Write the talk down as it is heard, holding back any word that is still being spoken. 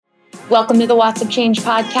Welcome to the Watts of Change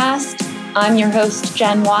podcast. I'm your host,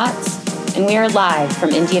 Jenn Watts, and we are live from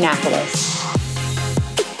Indianapolis.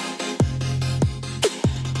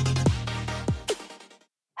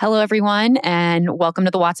 Hello, everyone, and welcome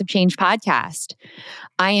to the Watts of Change podcast.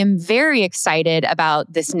 I am very excited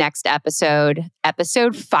about this next episode,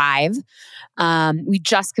 episode 5. We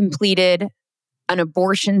just completed an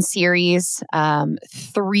abortion series,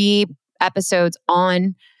 3 episodes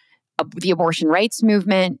on the abortion rights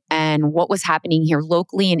movement and what was happening here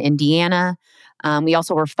locally in Indiana. We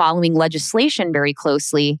also were following legislation very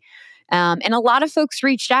closely. And a lot of folks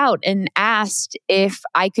reached out and asked if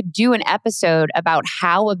I could do an episode about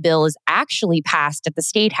how a bill is actually passed at the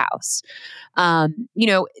Statehouse.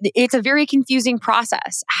 It's a very confusing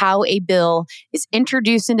process, how a bill is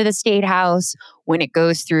introduced into the Statehouse, when it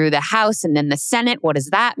goes through the House and then the Senate. What does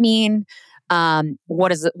that mean? What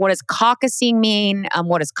does caucusing mean?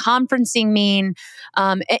 What does conferencing mean?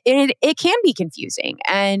 It can be confusing,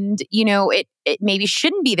 and it maybe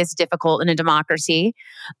shouldn't be this difficult in a democracy.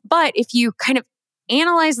 But if you kind of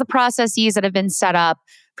analyze the processes that have been set up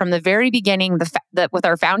from the very beginning, with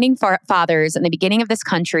our founding fathers and the beginning of this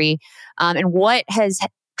country, and what has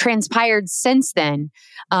transpired since then,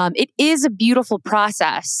 it is a beautiful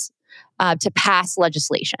process to pass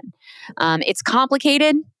legislation. It's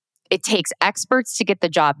complicated. It takes experts to get the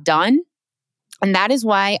job done. And that is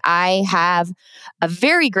why I have a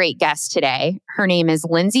very great guest today. Her name is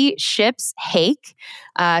Lindsay Haake.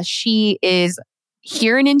 She is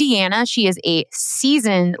here in Indiana. She is a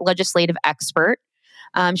seasoned legislative expert.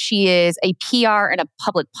 She is a PR and a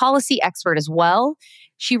public policy expert as well.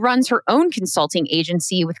 She runs her own consulting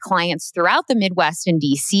agency with clients throughout the Midwest and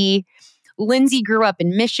DC. Lindsay grew up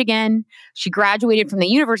in Michigan. She graduated from the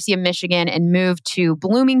University of Michigan and moved to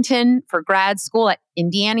Bloomington for grad school at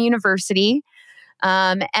Indiana University.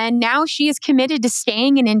 And now she is committed to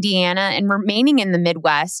staying in Indiana and remaining in the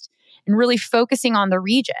Midwest and really focusing on the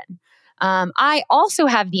region. I also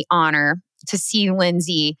have the honor to see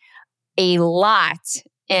Lindsay a lot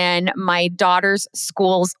in my daughter's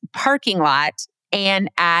school's parking lot and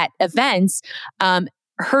at events.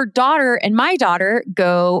 Her daughter and my daughter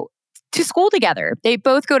go to school together. They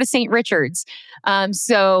both go to St. Richard's.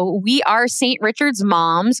 So we are St. Richard's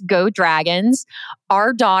moms. Go Dragons.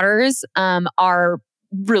 Our daughters are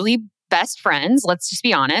really best friends. Let's just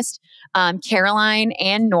be honest. Caroline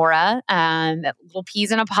and Nora, little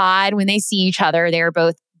peas in a pod when they see each other. They are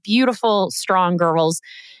both beautiful, strong girls.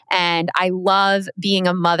 And I love being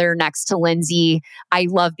a mother next to Lindsay. I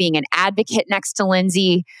love being an advocate next to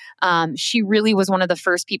Lindsay. She really was one of the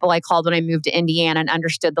first people I called when I moved to Indiana and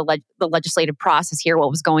understood the legislative process here, what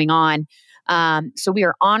was going on. So we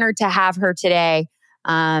are honored to have her today,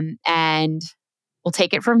 and we'll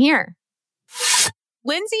take it from here.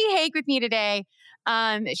 Lindsay Haake with me today.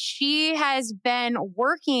 She has been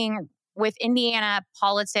working with Indiana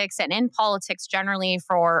politics and in politics generally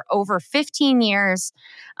for over 15 years,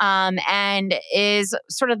 and is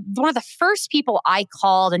sort of one of the first people I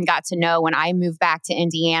called and got to know when I moved back to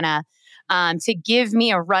Indiana, to give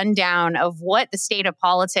me a rundown of what the state of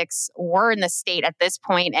politics were in the state at this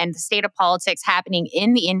point and the state of politics happening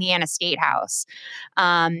in the Indiana Statehouse.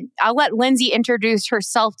 I'll let Lindsay introduce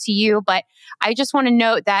herself to you, but I just want to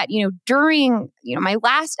note that, during my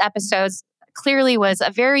last episodes, clearly was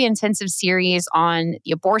a very intensive series on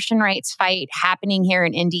the abortion rights fight happening here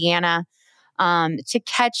in Indiana, to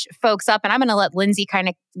catch folks up. And I'm going to let Lindsay kind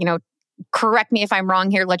of, correct me if I'm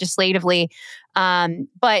wrong here legislatively.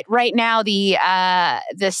 But right now, the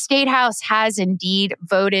Statehouse has indeed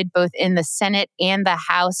voted both in the Senate and the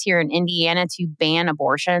House here in Indiana to ban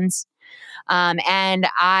abortions. And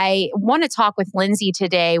I want to talk with Lindsay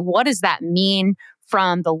today. What does that mean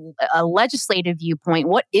from the legislative viewpoint?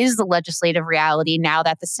 What is the legislative reality now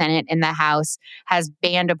that the Senate and the House has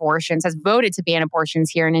voted to ban abortions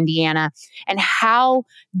here in Indiana? And how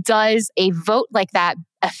does a vote like that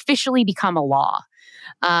officially become a law?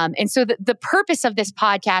 And so the purpose of this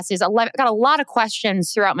podcast is, I've got a lot of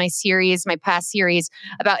questions throughout my past series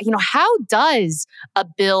about, how does a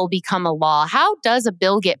bill become a law? How does a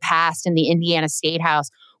bill get passed in the Indiana Statehouse?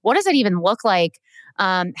 What does it even look like?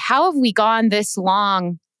 How have we gone this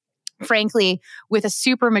long, frankly, with a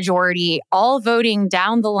supermajority, all voting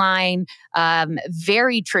down the line,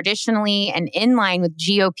 very traditionally and in line with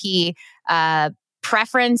GOP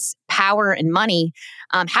preference, power, and money?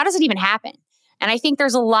 How does it even happen? And I think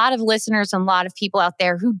there's a lot of listeners and a lot of people out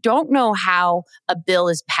there who don't know how a bill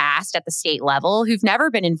is passed at the state level, who've never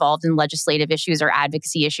been involved in legislative issues or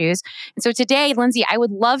advocacy issues. And so today, Lindsay, I would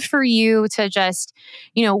love for you to just,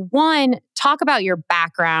 one, talk about your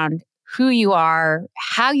background, who you are,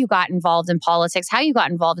 how you got involved in politics, how you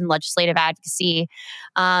got involved in legislative advocacy,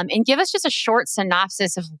 and give us just a short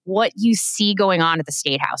synopsis of what you see going on at the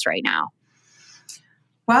Statehouse right now.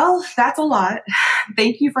 Well, that's a lot.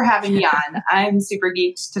 Thank you for having me on. I'm super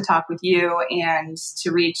geeked to talk with you and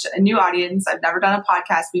to reach a new audience. I've never done a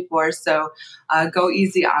podcast before, so go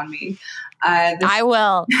easy on me. I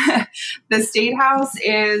will. The Statehouse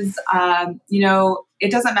is,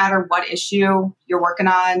 it doesn't matter what issue you're working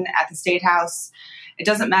on at the Statehouse. It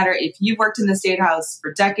doesn't matter if you've worked in the Statehouse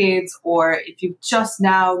for decades or if you've just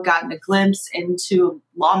now gotten a glimpse into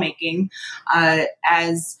lawmaking,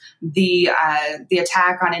 as the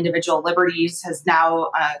attack on individual liberties has now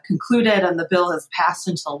concluded and the bill has passed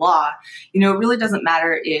into law. It really doesn't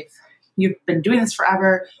matter if you've been doing this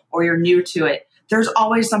forever or you're new to it. There's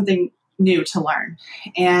always something new to learn.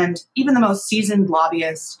 And even the most seasoned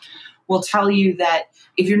lobbyist will tell you that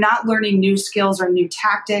if you're not learning new skills or new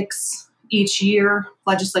tactics each year,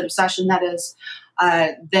 legislative session that is,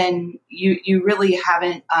 then you really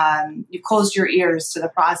haven't, you closed your ears to the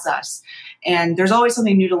process. And there's always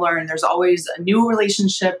something new to learn. There's always a new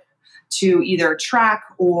relationship to either track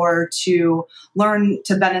or to learn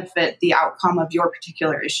to benefit the outcome of your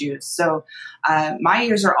particular issues. So my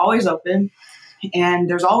ears are always open. And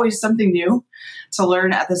there's always something new to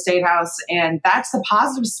learn at the Statehouse. And that's the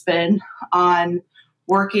positive spin on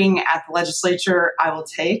working at the legislature I will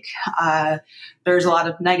take. There's a lot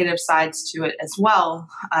of negative sides to it as well.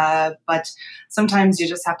 But sometimes you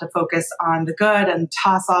just have to focus on the good and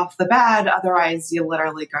toss off the bad. Otherwise, you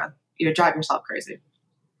literally drive yourself crazy.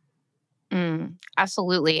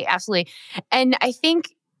 Absolutely. Absolutely. And I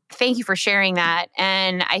think, thank you for sharing that.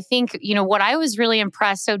 And I think, what I was really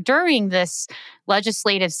impressed. So during this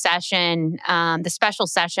legislative session, the special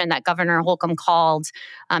session that Governor Holcomb called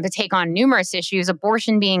to take on numerous issues,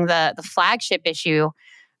 abortion being the flagship issue,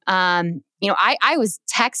 I was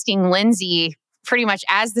texting Lindsay pretty much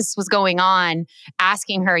as this was going on,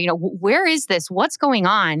 asking her, where is this? What's going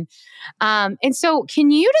on? And so can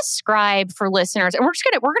you describe for listeners, and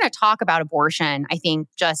we're gonna talk about abortion, I think,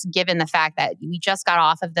 just given the fact that we just got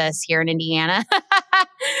off of this here in Indiana.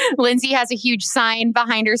 Lindsay has a huge sign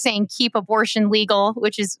behind her saying keep abortion legal,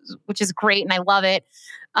 which is great, and I love it.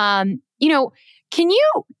 Can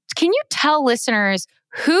you tell listeners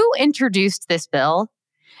who introduced this bill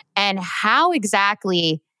and how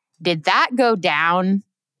exactly did that go down?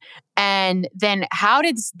 And then how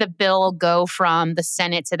did the bill go from the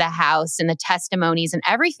Senate to the House and the testimonies and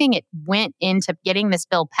everything it went into getting this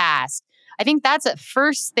bill passed? I think that's the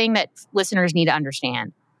first thing that listeners need to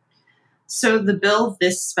understand. So the bill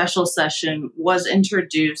this special session was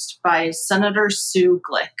introduced by Senator Sue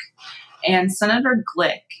Glick. And Senator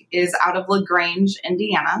Glick is out of LaGrange,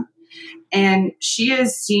 Indiana. And she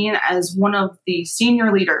is seen as one of the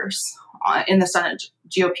senior leaders in the Senate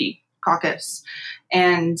GOP caucus.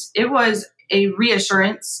 And it was a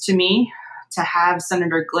reassurance to me to have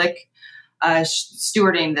Senator Glick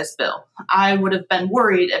stewarding this bill. I would have been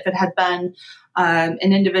worried if it had been an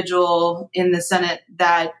individual in the Senate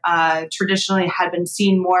that traditionally had been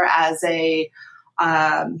seen more as a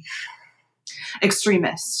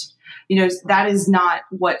extremist. That is not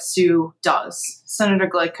what Sue does. Senator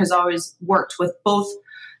Glick has always worked with both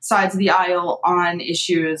sides of the aisle on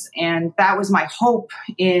issues. And that was my hope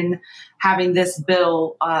in having this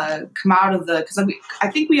bill come out of because I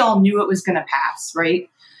think we all knew it was going to pass, right?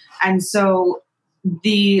 And so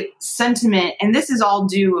the sentiment, and this is all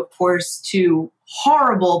due, of course, to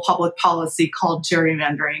horrible public policy called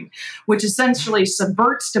gerrymandering, which essentially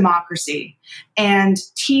subverts democracy and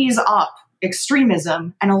tees up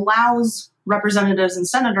extremism and allows representatives and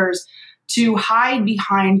senators to hide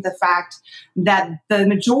behind the fact that the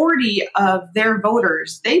majority of their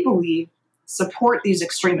voters, they believe, support these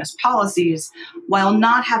extremist policies while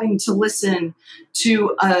not having to listen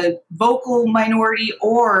to a vocal minority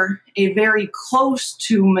or a very close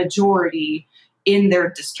to majority in their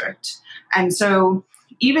district. And so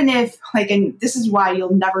even if, and this is why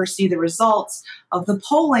you'll never see the results of the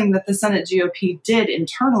polling that the Senate GOP did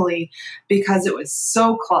internally, because it was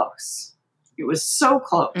so close. It was so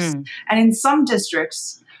close. And in some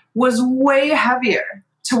districts was way heavier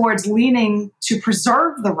towards leaning to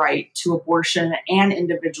preserve the right to abortion and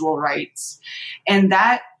individual rights. And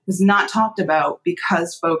that was not talked about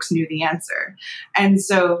because folks knew the answer. And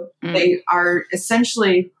so they are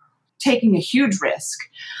essentially taking a huge risk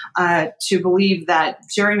to believe that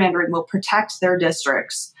gerrymandering will protect their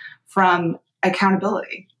districts from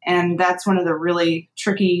accountability. And that's one of the really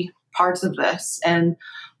tricky parts of this. And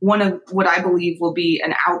one of what I believe will be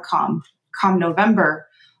an outcome come November.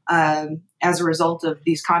 And as a result of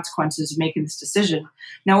these consequences of making this decision.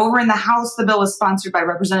 Now, over in the House, the bill was sponsored by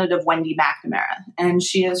Representative Wendy McNamara, and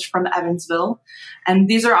she is from Evansville. And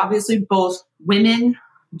these are obviously both women,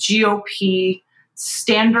 GOP,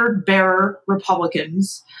 standard bearer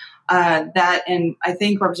Republicans and I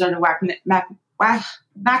think Representative McNamara,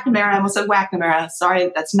 I almost said McNamara.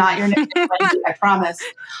 Sorry, that's not your name, Wendy, I promise.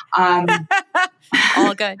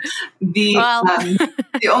 All good. The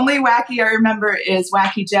only wacky I remember is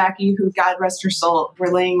Wacky Jackie, who, God rest her soul,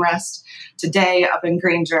 we're laying rest today up in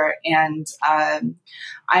Granger. And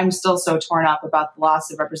I'm still so torn up about the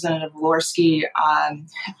loss of Representative Walorski.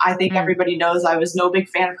 I think everybody knows I was no big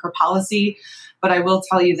fan of her policy, but I will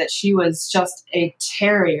tell you that she was just a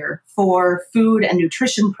terrier for food and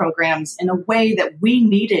nutrition programs in a way that we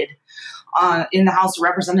needed in the House of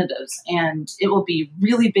Representatives. And it will be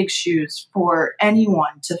really big shoes for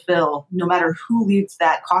anyone to fill, no matter who leads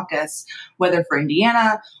that caucus, whether for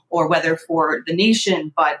Indiana or whether for the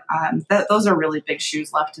nation. But those are really big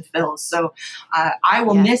shoes left to fill. So I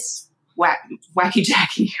will miss Wacky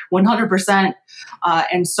Jackie 100%,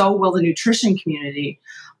 and so will the nutrition community.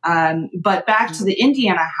 But back to the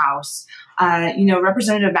Indiana House,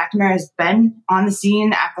 Representative McNamara has been on the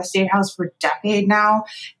scene at the Statehouse for a decade now,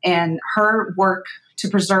 and her work to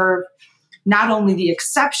preserve not only the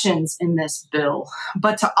exceptions in this bill,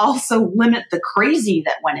 but to also limit the crazy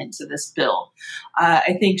that went into this bill,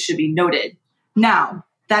 I think should be noted. Now,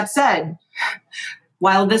 that said,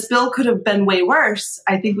 while this bill could have been way worse,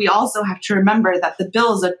 I think we also have to remember that the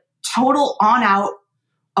bill is a total on-out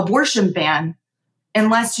abortion ban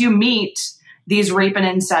unless you meet these rape and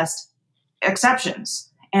incest exceptions.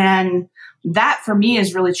 And that, for me,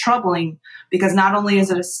 is really troubling because not only is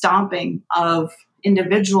it a stomping of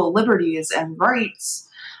individual liberties and rights,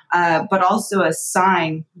 but also a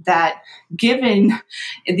sign that, given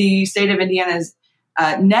the state of Indiana's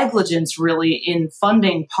negligence really in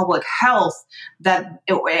funding public health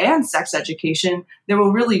and sex education, there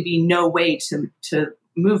will really be no way to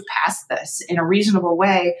move past this in a reasonable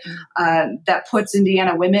way that puts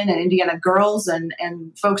Indiana women and Indiana girls and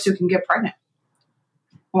folks who can get pregnant.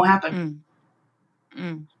 Won't happen.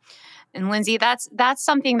 And Lindsay, that's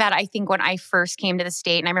something that I think when I first came to the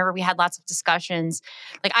state, and I remember we had lots of discussions.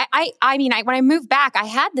 Like when I moved back, I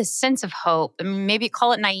had this sense of hope. I mean, maybe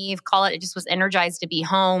call it naive, call it just was energized to be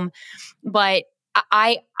home. But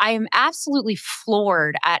I am absolutely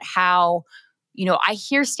floored at how, I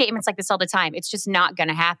hear statements like this all the time. It's just not going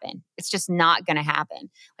to happen. It's just not going to happen.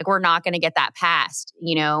 Like, we're not going to get that passed,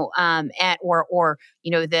 the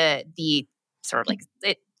sort of like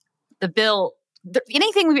the bill,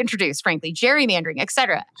 anything we've introduced, frankly, gerrymandering, et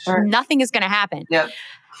cetera. Sure. Nothing is going to happen. Yep.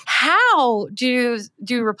 How do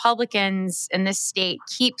Republicans in this state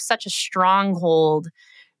keep such a stronghold,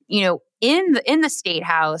 in the state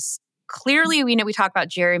house? Clearly, we talk about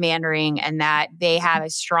gerrymandering and that they have a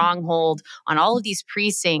stronghold on all of these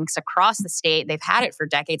precincts across the state. They've had it for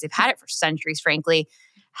decades. They've had it for centuries, frankly.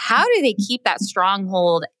 How do they keep that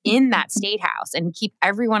stronghold in that state house and keep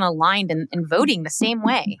everyone aligned and voting the same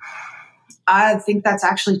way? I think that's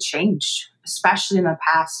actually changed, especially in the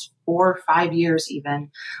past 4 or 5 years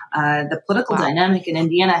even. The political dynamic in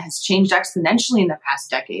Indiana has changed exponentially in the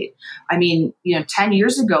past decade. I mean, 10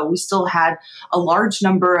 years ago, we still had a large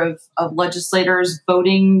number of legislators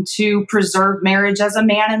voting to preserve marriage as a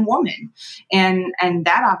man and woman. And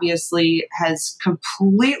that obviously has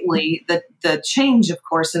completely, the change, of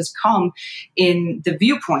course, has come in the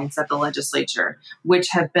viewpoints of the legislature, which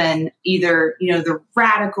have been either, the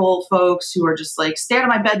radical folks who are just like, stay out of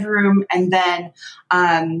my bedroom, and then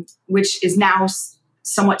which is now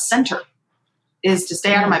somewhat center, is to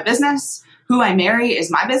stay out of my business. Who I marry is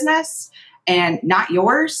my business and not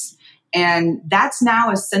yours. And that's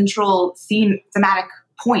now a central thematic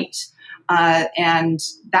point. And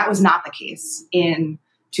that was not the case in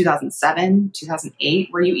 2007, 2008,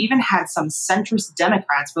 where you even had some centrist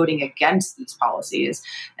Democrats voting against these policies,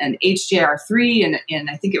 and HJR 3, and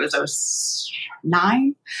I think it was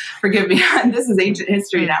 09. Forgive me, this is ancient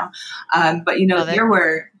history now. But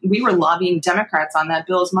we were lobbying Democrats on that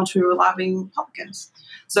bill as much as we were lobbying Republicans.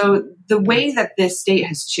 So the way that this state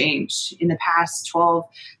has changed in the past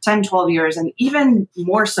 10, 12 years, and even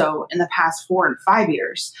more so in the past 4 and 5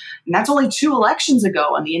 years, and that's only 2 elections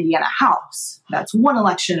ago on the Indiana House. That's 1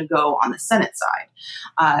 election ago on the Senate side.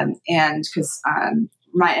 And because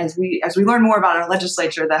as we learn more about our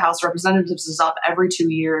legislature, the House of Representatives is up every 2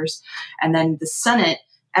 years, and then the Senate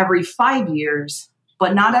every 5 years.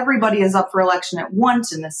 But not everybody is up for election at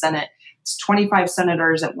once in the Senate. it's 25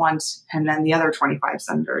 senators at once and then the other 25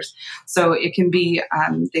 senators. So it can be,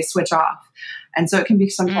 they switch off. And so it can be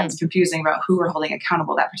sometimes confusing about who we're holding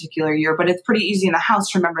accountable that particular year. But it's pretty easy in the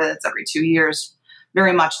House to remember that it's every 2 years,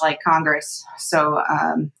 very much like Congress. So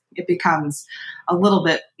it becomes a little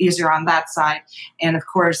bit easier on that side. And of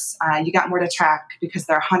course, you got more to track because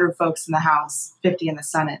there are 100 folks in the House, 50 in the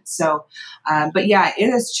Senate. So, but yeah, it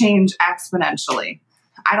has changed exponentially.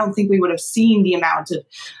 I don't think we would have seen the amount of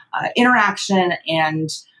interaction and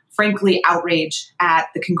frankly, outrage at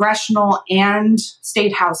the congressional and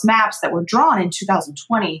state house maps that were drawn in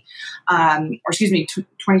 2020,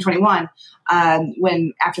 2021,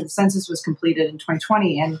 when after the census was completed in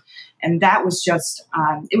 2020. And that was just,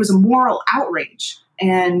 it was a moral outrage.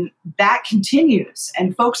 And that continues.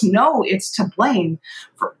 And folks know it's to blame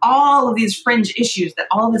for all of these fringe issues that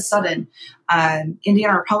all of a sudden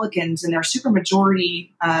Indiana Republicans in their supermajority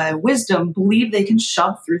wisdom believe they can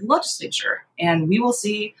shove through the legislature. And we will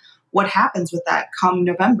see what happens with that come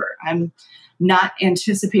November. I'm not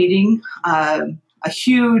anticipating a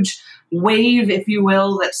huge wave, if you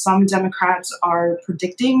will, that some Democrats are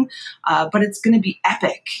predicting, but it's going to be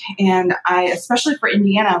epic. And especially for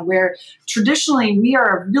Indiana, where traditionally we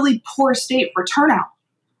are a really poor state for turnout.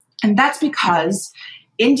 And that's because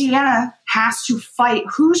Indiana has to fight,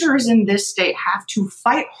 Hoosiers in this state have to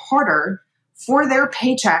fight harder for their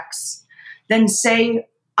paychecks than, say,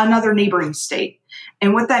 another neighboring state.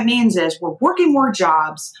 And what that means is we're working more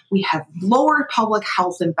jobs, we have lower public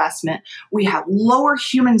health investment, we have lower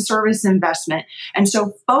human service investment. And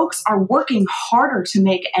so folks are working harder to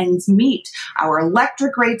make ends meet. Our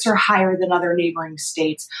electric rates are higher than other neighboring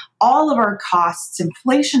states. All of our costs,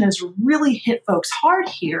 inflation has really hit folks hard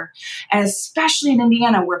here. And especially in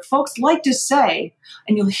Indiana, where folks like to say,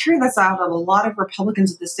 and you'll hear this out of a lot of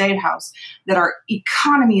Republicans at the Statehouse, that our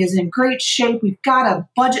economy is in great shape. We've got a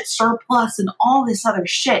budget surplus and all this other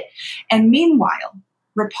shit. And meanwhile,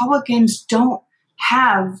 Republicans don't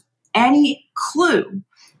have any clue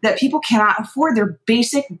that people cannot afford their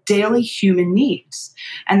basic daily human needs.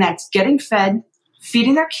 And that's getting fed,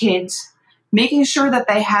 feeding their kids, making sure that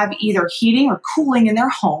they have either heating or cooling in their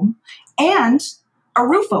home, and a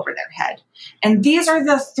roof over their head. And these are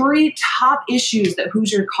the three top issues that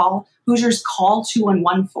Hoosiers call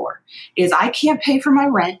 211 for, is I can't pay for my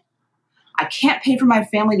rent, I can't pay for my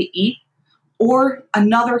family to eat, or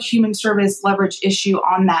another human service leverage issue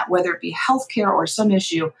on that, whether it be healthcare or some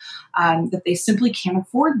issue that they simply can't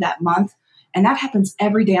afford that month. And that happens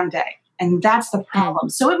every damn day. And that's the problem.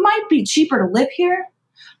 So it might be cheaper to live here,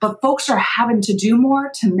 but folks are having to do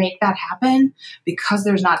more to make that happen because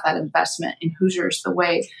there's not that investment in Hoosiers the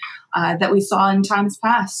way that we saw in times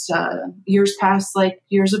past, years past, like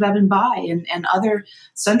years of Evan Bayh and other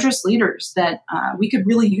centrist leaders that we could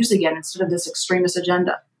really use again instead of this extremist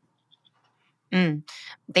agenda.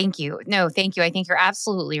 Thank you. No, thank you. I think you're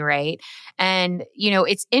absolutely right. And,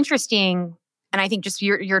 it's interesting. And I think just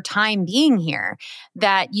your time being here,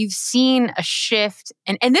 that you've seen a shift.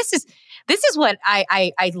 And this is what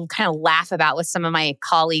I kind of laugh about with some of my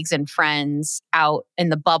colleagues and friends out in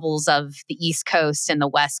the bubbles of the East Coast and the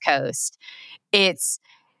West Coast. It's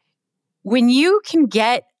when you can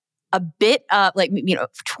get a bit of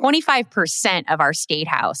 25% of our state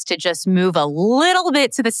house to just move a little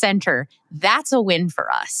bit to the center, that's a win for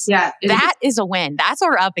us. Yeah. That is a win. That's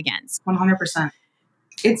what we're up against. 100%.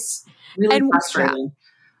 It's really frustrating.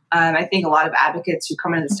 Yeah. I think a lot of advocates who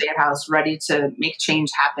come into the State House ready to make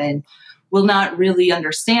change happen will not really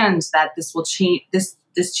understand that this will change. This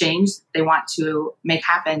change they want to make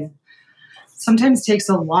happen sometimes takes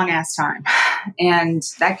a long ass time. And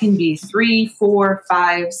that can be 3, 4,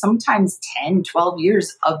 5, sometimes 10, 12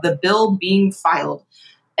 years of the bill being filed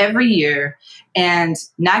every year and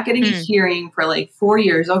not getting a hearing for like 4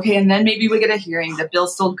 years. Okay. And then maybe we get a hearing. The bill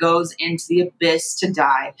still goes into the abyss to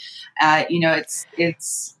die.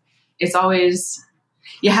 It's always,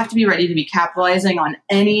 you have to be ready to be capitalizing on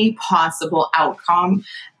any possible outcome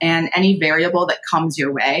and any variable that comes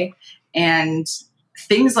your way. And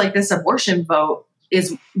things like this abortion vote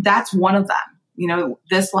that's one of them.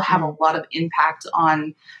 This will have a lot of impact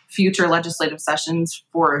on future legislative sessions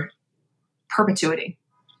for perpetuity.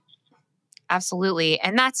 Absolutely.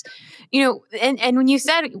 And that's, and when you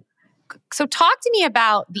said, so talk to me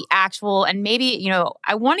about the actual, and maybe,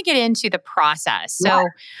 I want to get into the process. So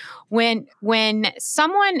when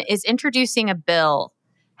someone is introducing a bill,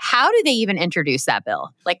 How do they even introduce that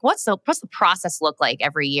bill? Like, what's the process look like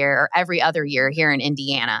every year or every other year here in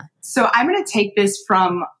Indiana? So I'm going to take this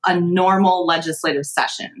from a normal legislative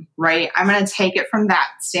session, right? I'm going to take it from that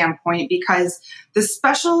standpoint because the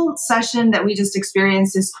special session that we just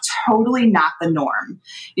experienced is totally not the norm.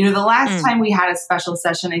 The last time we had a special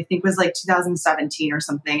session, I think was like 2017 or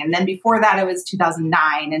something. And then before that, it was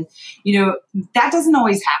 2009. And, that doesn't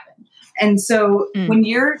always happen. And so when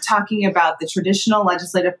you're talking about the traditional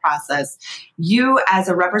legislative process, you as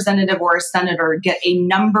a representative or a senator get a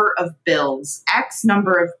number of bills, X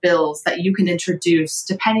number of bills that you can introduce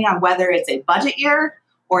depending on whether it's a budget year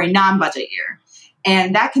or a non-budget year.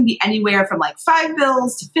 And that can be anywhere from like 5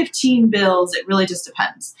 bills to 15 bills. It really just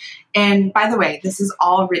depends. And by the way, this is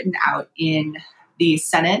all written out in the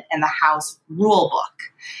Senate and the House rule book.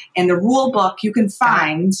 And the rule book you can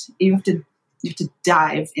find, you have to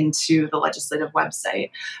dive into the legislative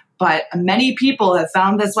website. But many people have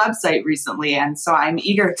found this website recently, and so I'm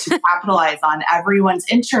eager to capitalize on everyone's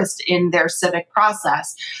interest in their civic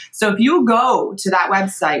process. So if you go to that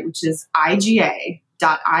website, which is iga.in.gov,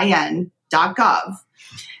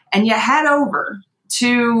 and you head over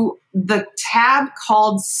to the tab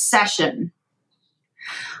called Session,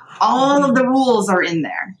 all of the rules are in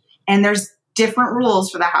there. And there's different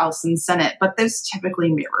rules for the House and Senate, but those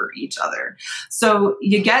typically mirror each other. So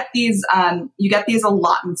you get these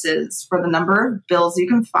allottances for the number of bills you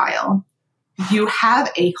can file. You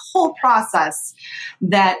have a whole process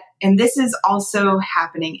and this is also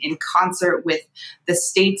happening in concert with the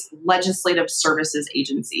state's legislative services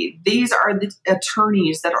agency. These are the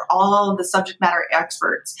attorneys that are all the subject matter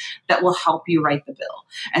experts that will help you write the bill.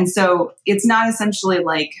 And so it's not essentially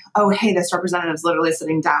like, oh, hey, this representative is literally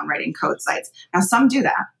sitting down writing code sites. Now, some do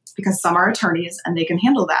that because some are attorneys and they can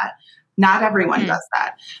handle that. Not everyone does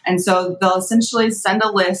that. And so they'll essentially send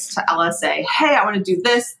a list to LSA. Hey, I want to do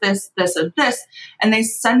this, this, this, and this. And they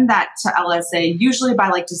send that to LSA usually by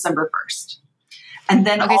like December 1st. And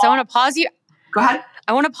then so I want to pause you. Go ahead.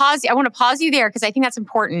 I want to pause you there because I think that's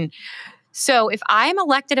important. So if I'm an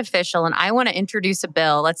elected official and I want to introduce a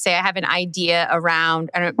bill, let's say I have an idea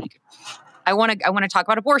around, I want to talk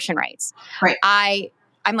about abortion rights. Right.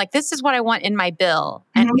 I'm like, this is what I want in my bill.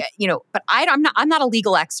 And, but I'm not a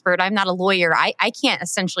legal expert. I'm not a lawyer. I can't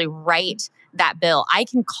essentially write that bill. I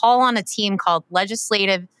can call on a team called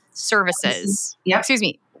Legislative Services. Yep. Excuse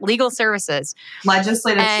me, Legal Services.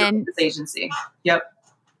 Legislative Services Agency. Yep.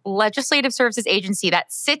 Legislative Services Agency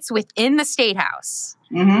that sits within the Statehouse.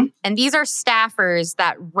 Mm-hmm. And these are staffers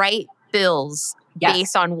that write bills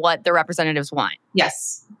based on what the representatives want.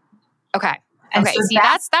 Yes. Okay. Okay, so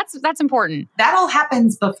that's important. That all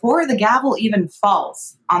happens before the gavel even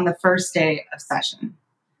falls on the first day of session.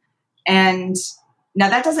 And now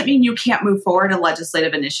that doesn't mean you can't move forward a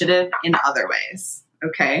legislative initiative in other ways,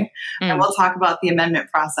 okay? And we'll talk about the amendment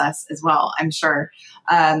process as well, I'm sure,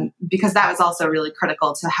 because that was also really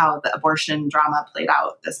critical to how the abortion drama played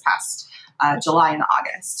out this past July and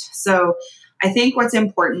August. So I think what's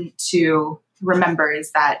important to remember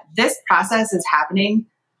is that this process is happening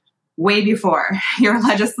way before your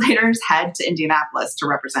legislators head to Indianapolis to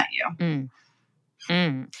represent you.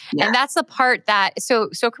 Yeah. And that's the part that, so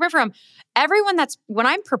coming from everyone when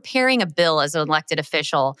I'm preparing a bill as an elected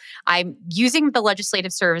official, I'm using the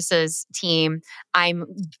legislative services team. I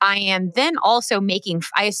am then also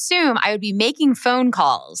I assume I would be making phone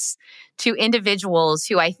calls to individuals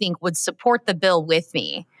who I think would support the bill with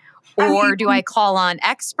me. Or do I call on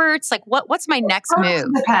experts? Like, what's my next move?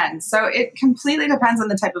 It depends. So it completely depends on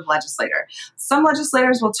the type of legislator. Some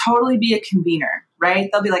legislators will totally be a convener, right?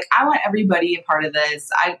 They'll be like, I want everybody a part of this.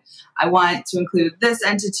 I want to include this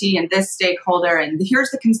entity and this stakeholder, and here's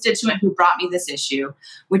the constituent who brought me this issue,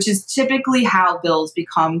 which is typically how bills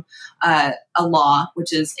become a law,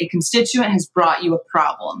 which is a constituent has brought you a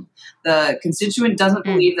problem. The constituent doesn't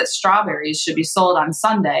believe that strawberries should be sold on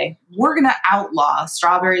Sunday. We're going to outlaw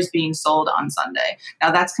strawberries being sold on Sunday. Now,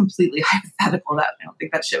 that's completely hypothetical. I don't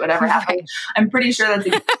think that shit would ever happen. Right. I'm pretty sure that's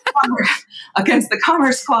against the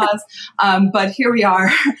Commerce Clause. But here we are.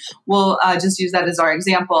 We'll just use that as our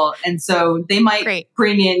example. And so they might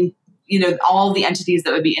bring in, all the entities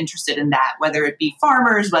that would be interested in that, whether it be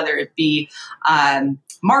farmers, whether it be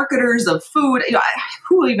marketers of food,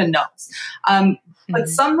 who even knows? But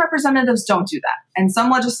some representatives don't do that. And some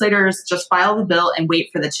legislators just file the bill and wait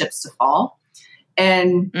for the chips to fall.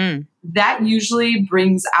 And that usually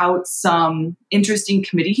brings out some interesting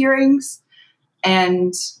committee hearings.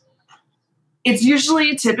 And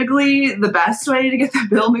it's typically the best way to get the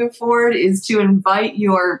bill moved forward is to invite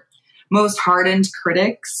your most hardened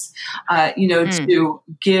critics, to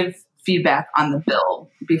give feedback on the bill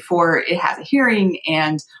before it has a hearing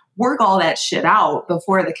and work all that shit out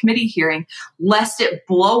before the committee hearing, lest it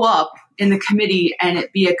blow up in the committee and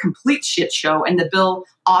it be a complete shit show. And the bill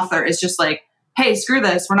author is just like, hey, screw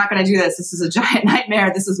this. We're not going to do this. This is a giant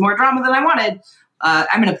nightmare. This is more drama than I wanted.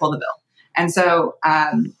 I'm going to pull the bill. And so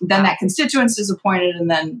then that constituent is appointed.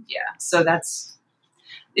 And then, so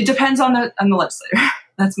it depends on the legislator.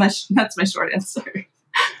 That's my short answer.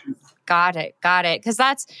 Got it. Because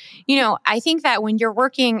that's, I think that when you're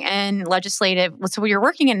working in legislative, so when you're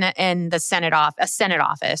working in the Senate a Senate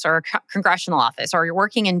office or a congressional office, or you're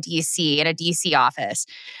working in DC in a DC office,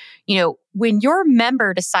 when your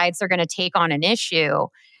member decides they're going to take on an issue,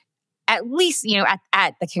 at least,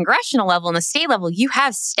 at the congressional level and the state level, you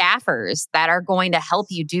have staffers that are going to help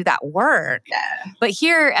you do that work. Yeah. But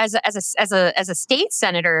here, as a state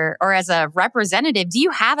senator or as a representative, do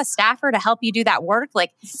you have a staffer to help you do that work?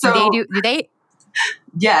 Like, do they?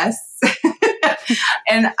 Yes.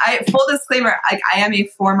 And full disclaimer, I am a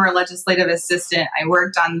former legislative assistant. I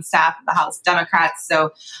worked on the staff of the House Democrats.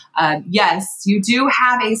 So, yes, you do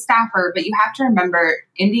have a staffer, but you have to remember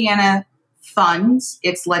Indiana funds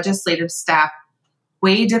its legislative staff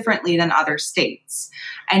way differently than other states.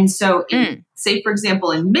 And so, say, for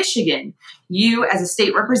example, in Michigan, you as a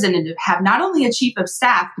state representative have not only a chief of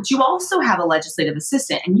staff, but you also have a legislative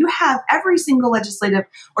assistant. And you have every single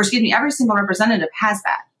representative has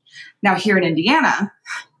that. Now, here in Indiana,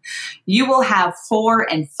 you will have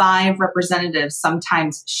 4 and 5 representatives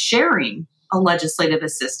sometimes sharing a legislative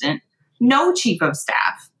assistant, no chief of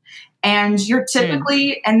staff. And you're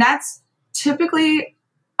typically, and that's typically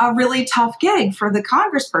a really tough gig for the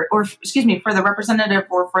for the representative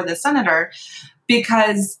or for the senator,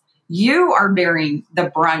 because you are bearing the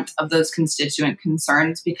brunt of those constituent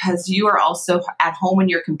concerns, because you are also at home in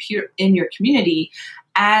your community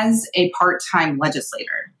as a part-time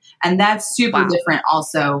legislator. And that's super different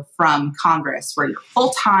also from Congress, where you're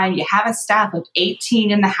full-time, you have a staff of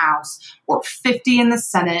 18 in the House or 50 in the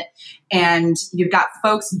Senate, and you've got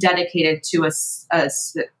folks dedicated to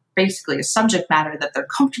basically a subject matter that they're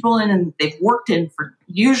comfortable in and they've worked in for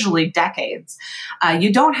usually decades.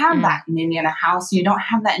 You don't have that in the Indiana House. You don't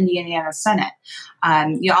have that in the Indiana Senate.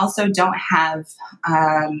 You also don't have,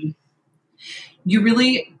 you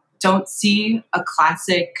really don't see a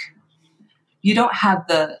classic, you don't have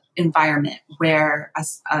the environment where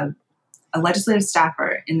a legislative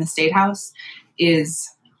staffer in the State House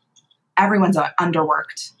everyone's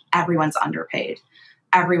underworked, everyone's underpaid,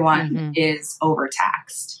 everyone is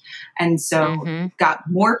overtaxed. And so you've got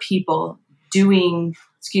less people doing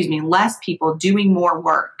more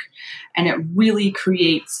work. And it really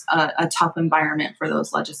creates a tough environment for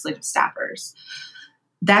those legislative staffers.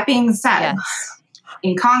 That being said,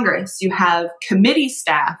 in Congress, you have committee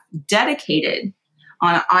staff dedicated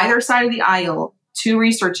on either side of the aisle to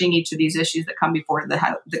researching each of these issues that come before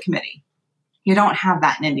the committee. You don't have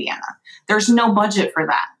that in Indiana. There's no budget for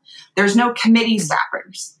that. There's no committee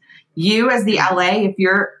staffers. You, as the LA, if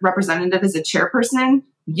your representative is a chairperson,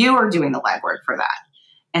 you are doing the legwork for that.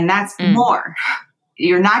 And that's more.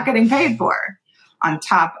 You're not getting paid for on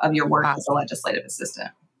top of your work as a legislative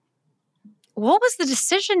assistant. What was the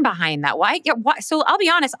decision behind that? Why? So I'll be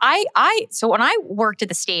honest. So when I worked at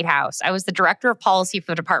the State House, I was the director of policy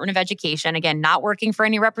for the Department of Education. Again, not working for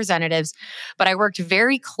any representatives, but I worked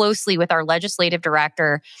very closely with our legislative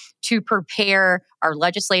director to prepare our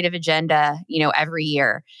legislative agenda, every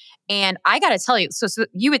year. And I got to tell you, so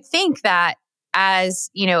you would think that as,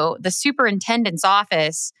 the superintendent's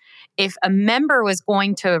office, if a member was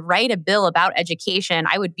going to write a bill about education,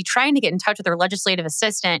 I would be trying to get in touch with their legislative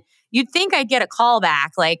assistant. You'd think I'd get a call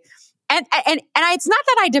back. And it's not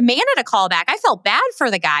that I demanded a call back. I felt bad for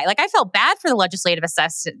the guy. I felt bad for the legislative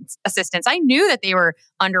assistants. I knew that they were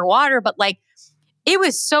underwater, but it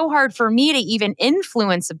was so hard for me to even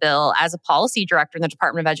influence a bill as a policy director in the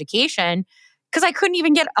Department of Education, because I couldn't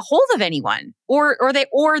even get a hold of anyone, or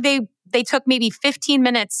they took maybe 15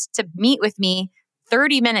 minutes to meet with me,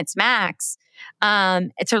 30 minutes max,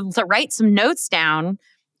 to write some notes down.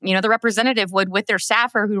 The representative would, with their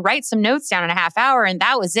staffer, who write some notes down in a half hour, and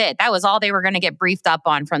that was it. That was all they were going to get briefed up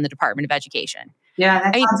on from the Department of Education. Yeah,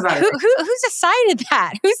 that sounds about it. Who's decided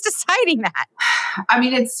that? Who's deciding that? I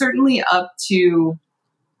mean, it's certainly up to,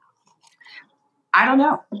 I don't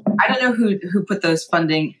know who put those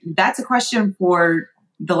funding. That's a question for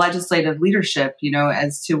the legislative leadership,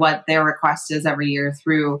 as to what their request is every year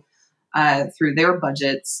through their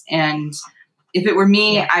budgets. And if it were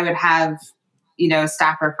me, I would have, a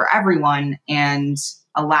staffer for everyone and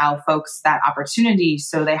allow folks that opportunity,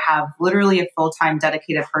 so they have literally a full-time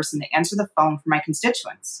dedicated person to answer the phone for my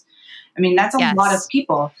constituents. I mean, that's a lot of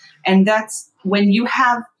people. And that's when you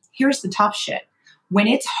have, here's the tough shit. When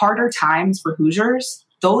it's harder times for Hoosiers,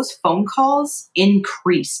 those phone calls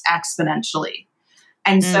increase exponentially.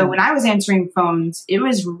 And so when I was answering phones, it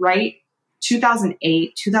was right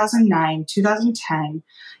 2008, 2009, 2010.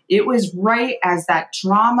 It was right as that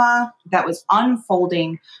drama that was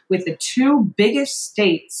unfolding with the two biggest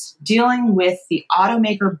states dealing with the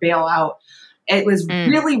automaker bailout. It was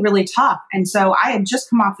really, really tough. And so I had just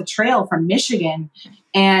come off the trail from Michigan,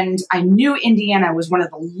 and I knew Indiana was one of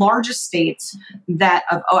the largest states that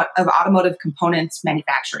of automotive components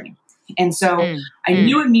manufacturing. And so I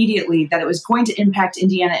knew immediately that it was going to impact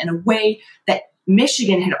Indiana in a way that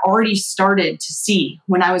Michigan had already started to see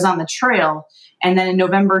when I was on the trail. And then in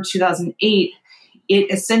November 2008,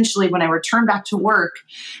 it essentially, when I returned back to work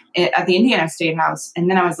at the Indiana Statehouse, and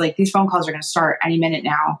then I was like, these phone calls are going to start any minute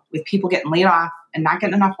now with people getting laid off and not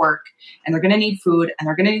getting enough work, and they're going to need food, and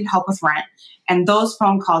they're going to need help with rent. And those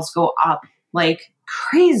phone calls go up like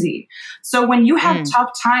crazy. So when you have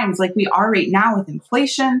tough times like we are right now with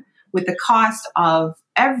inflation, with the cost of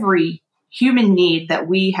every human need that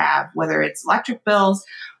we have, whether it's electric bills,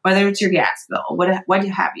 whether it's your gas bill, what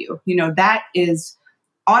have you, that is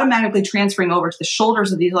automatically transferring over to the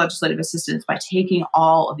shoulders of these legislative assistants by taking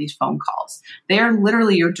all of these phone calls. They are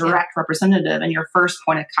literally your direct representative and your first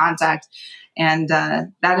point of contact. And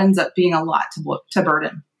that ends up being a lot to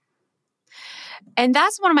burden. And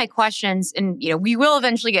that's one of my questions. And, we will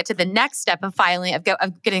eventually get to the next step of filing, of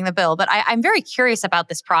getting the bill. But I'm very curious about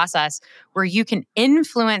this process where you can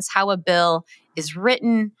influence how a bill is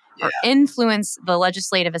written or influence the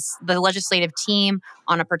legislative team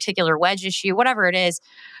on a particular wedge issue, whatever it is.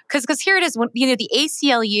 Because here it is, when, the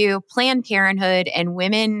ACLU, Planned Parenthood, and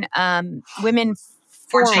Women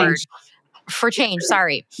Forward. For change,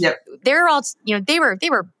 sorry. Yep. They're all, they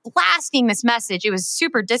were blasting this message. It was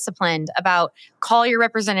super disciplined about call your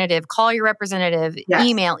representative,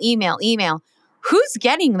 email. Who's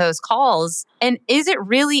getting those calls? And is it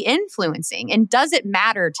really influencing? And does it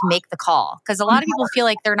matter to make the call? Because a lot of people feel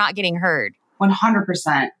like they're not getting heard.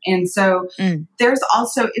 100%. And so there's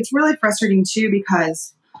also, it's really frustrating too,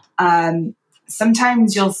 because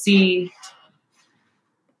sometimes you'll see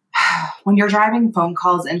when you're driving phone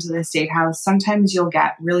calls into the State House, sometimes you'll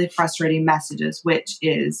get really frustrating messages, which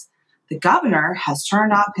is the governor has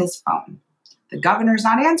turned off his phone. The governor's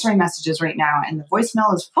not answering messages right now, and the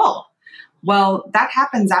voicemail is full. Well, that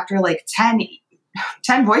happens after like 10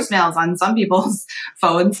 voicemails on some people's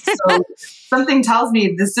phones. So something tells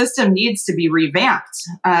me the system needs to be revamped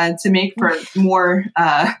to make for more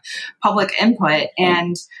public input.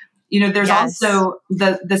 And there's also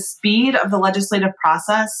the speed of the legislative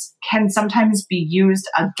process can sometimes be used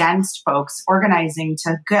against folks organizing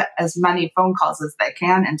to get as many phone calls as they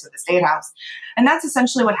can into the State House. And that's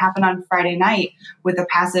essentially what happened on Friday night with the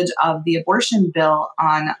passage of the abortion bill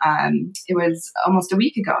on, it was almost a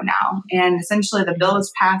week ago now. And essentially the bill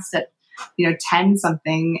was passed at 10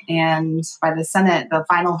 something, and by the Senate, the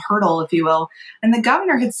final hurdle, if you will, and the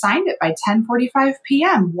governor had signed it by 10:45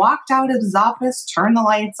 p.m., walked out of his office, turned the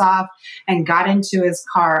lights off, and got into his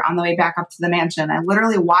car on the way back up to the mansion. I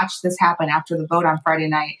literally watched this happen after the vote on Friday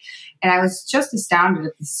night, and I was just astounded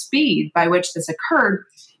at the speed by which this occurred,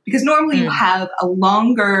 because normally you have a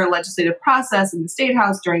longer legislative process in the State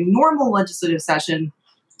House during normal legislative session,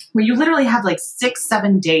 where you literally have like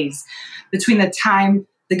 6-7 days between the time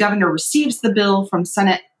the governor receives the bill from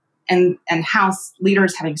Senate and House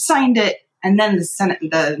leaders having signed it, and then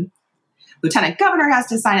the lieutenant governor has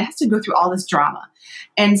to sign it, has to go through all this drama.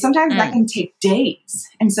 And sometimes that can take days.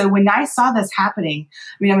 And so when I saw this happening,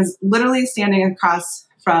 I was literally standing across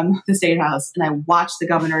from the State House, and I watched the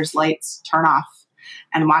governor's lights turn off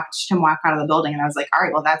and watched him walk out of the building. And I was like, all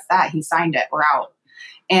right, well, that's that. He signed it. We're out.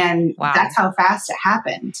 And that's how fast it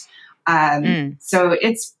happened. So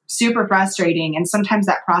it's super frustrating. And sometimes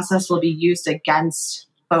that process will be used against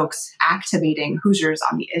folks activating Hoosiers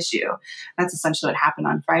on the issue. That's essentially what happened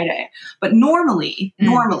on Friday. But normally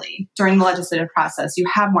during the legislative process, you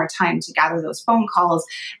have more time to gather those phone calls.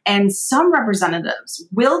 And some representatives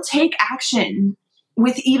will take action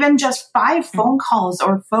with even just 5 phone calls,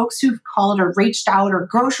 or folks who've called or reached out, or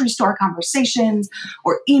grocery store conversations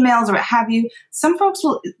or emails or what have you. Some folks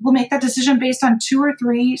will make that decision based on 2 or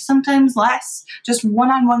 3, sometimes less, just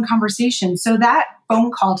one-on-one conversation. So that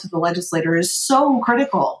phone call to the legislator is so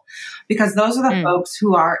critical, because those are the folks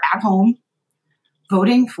who are at home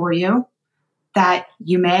voting for you, that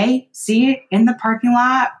you may see in the parking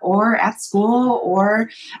lot or at school or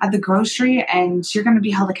at the grocery, and you're going to be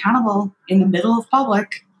held accountable in the middle of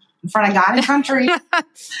public in front of God and country.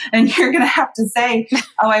 And you're going to have to say,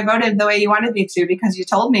 oh, I voted the way you wanted me to because you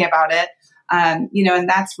told me about it. And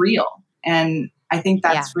that's real. And I think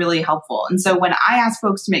that's really helpful. And so when I ask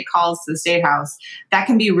folks to make calls to the State House, that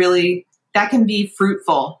can be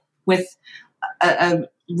fruitful with a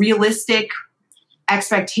realistic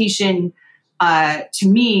expectation to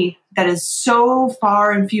me that is so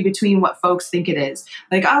far and few between what folks think it is.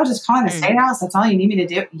 Like, oh, just calling the State House, that's all you need me to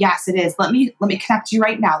do? Yes, it is. Let me connect you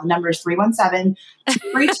right now. The number is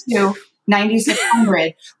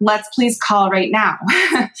 317-232-9600. Let's please call right now.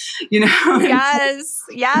 Yes.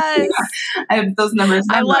 I have those numbers.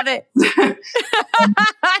 I love it.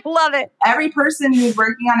 I love it. Every person who's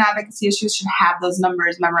working on advocacy issues should have those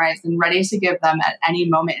numbers memorized and ready to give them at any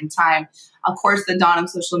moment in time. Of course, the dawn of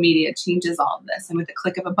social media changes all of this. And with the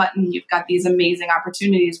click of a button, you've got these amazing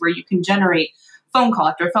opportunities where you can generate phone call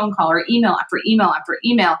after phone call or email after email after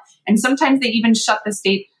email. And sometimes they even shut the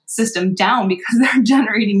state system down because they're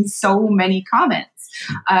generating so many comments,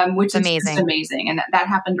 which is just amazing. And that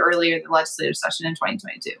happened earlier in the legislative session in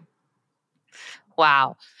 2022.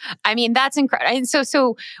 Wow. I mean, that's incredible. And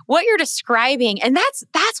so what you're describing, and that's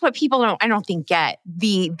what people I don't think get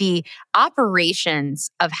the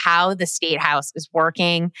operations of how the State House is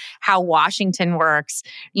working, how Washington works.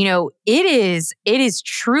 It is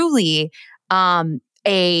truly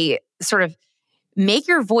a sort of make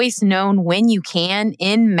your voice known when you can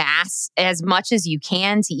in mass as much as you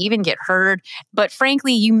can to even get heard. But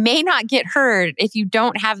frankly, you may not get heard if you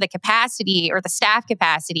don't have the capacity or the staff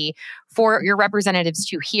capacity for your representatives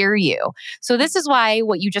to hear you. So this is why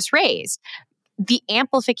what you just raised, the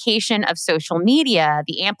amplification of social media,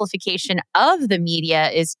 the amplification of the media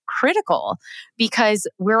is critical because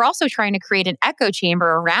we're also trying to create an echo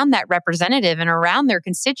chamber around that representative and around their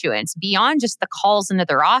constituents beyond just the calls into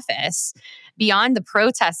their office, beyond the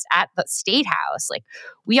protests at the State House. Like,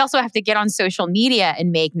 we also have to get on social media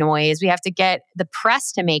and make noise. We have to get the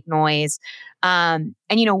press to make noise. How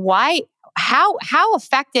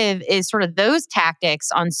effective is sort of those tactics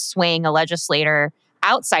on swaying a legislator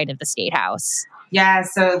outside of the State House? Yeah,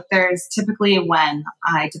 so there's typically when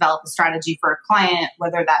I develop a strategy for a client,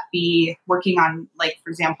 whether that be working on, like, for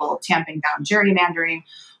example, tamping down gerrymandering,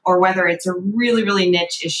 or whether it's a really, really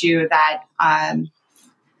niche issue that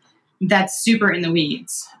that's super in the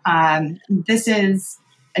weeds. This is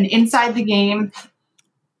an inside the game,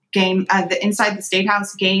 the inside the State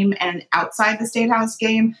House game and outside the State House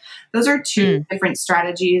game. Those are two different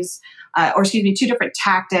strategies, two different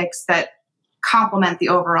tactics that complement the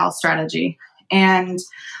overall strategy. And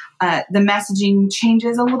the messaging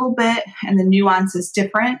changes a little bit and the nuance is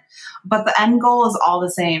different, but the end goal is all the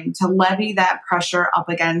same, to levy that pressure up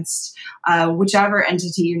against whichever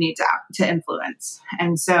entity you need to influence.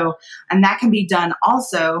 And that can be done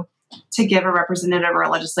also to give a representative or a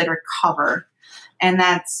legislator cover. And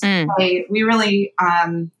that's why we really,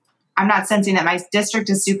 I'm not sensing that my district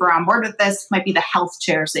is super on board with this. Might be the health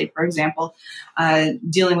chair, say, for example,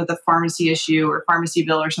 dealing with a pharmacy issue or pharmacy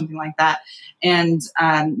bill or something like that. And,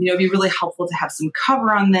 it'd be really helpful to have some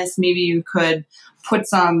cover on this. Maybe you could put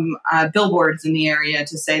some billboards in the area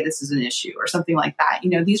to say this is an issue or something like that.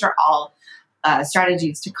 These are all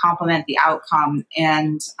strategies to complement the outcome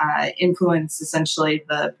and influence essentially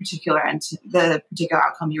the particular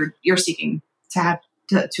outcome you're seeking to have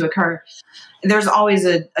to occur. There's always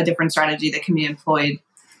a different strategy that can be employed.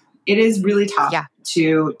 It is really tough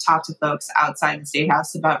to talk to folks outside the State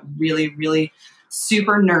House about really, really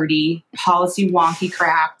super nerdy, policy wonky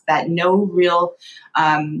crap that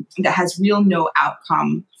has no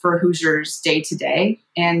outcome for Hoosiers day to day.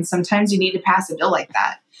 And sometimes you need to pass a bill like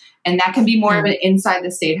that. And that can be more of an inside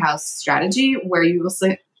the State House strategy where you will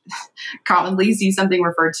commonly see something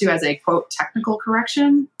referred to as a, quote, technical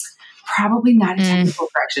correction. Probably not a technical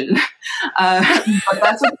correction, but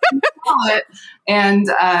that's what they call it. And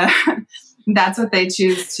that's what they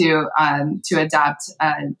choose to adopt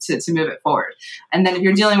to move it forward. And then if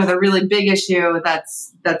you're dealing with a really big issue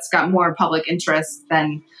that's got more public interest,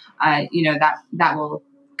 then that will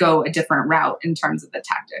go a different route in terms of the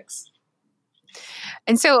tactics.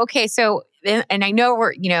 And so, okay, and I know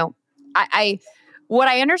what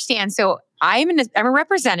I understand. So I'm a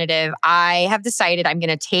representative. I have decided I'm going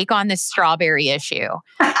to take on this strawberry issue.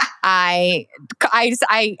 I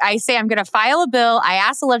say I'm going to file a bill. I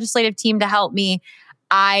ask the legislative team to help me.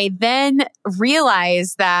 I then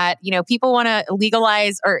realize that, people want to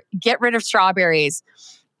legalize or get rid of strawberries,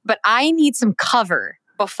 but I need some cover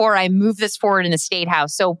before I move this forward in the state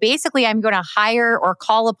house. So basically, I'm going to hire or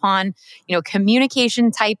call upon,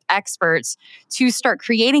 communication type experts to start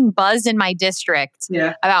creating buzz in my district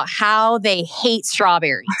about how they hate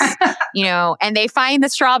strawberries, and they find the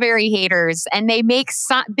strawberry haters and they make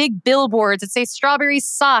big billboards that say strawberries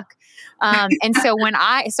suck. And so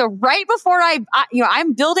right before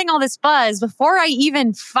I'm building all this buzz before I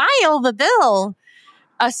even file the bill,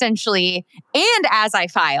 essentially, and as I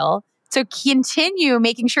file, to continue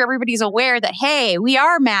making sure everybody's aware that, hey, we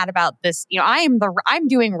are mad about this. I'm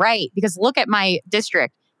doing right because look at my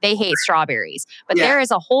district. They hate strawberries. But there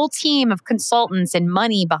is a whole team of consultants and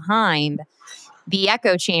money behind the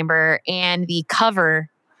echo chamber and the cover,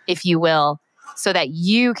 if you will, so that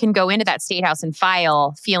you can go into that state house and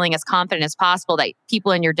file feeling as confident as possible that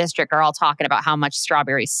people in your district are all talking about how much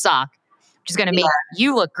strawberries suck, which is going to make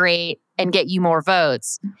you look great and get you more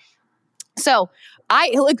votes. So I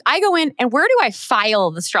go in, and where do I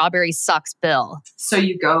file the strawberry sucks bill? So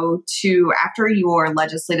you go to, after your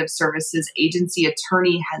legislative services agency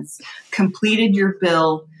attorney has completed your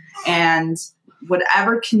bill, and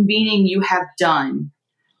whatever convening you have done,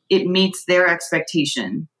 it meets their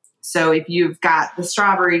expectation. So if you've got the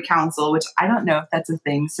Strawberry Council, which I don't know if that's a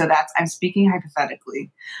thing, so I'm speaking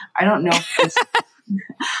hypothetically. I don't know if this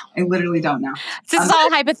I literally don't know. This is all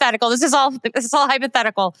hypothetical. This is all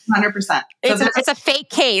hypothetical. 100%. It's a fake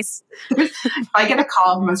case. If I get a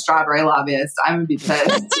call from a strawberry lobbyist, I'm going to be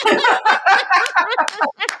pissed.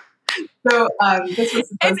 So this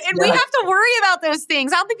was and we have to worry about those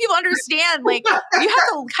things. I don't think people understand. Like, you have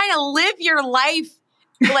to kind of live your life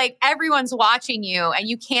like everyone's watching you, and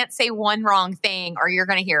you can't say one wrong thing or you're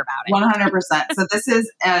going to hear about it. 100%. So this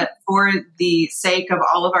is for the sake of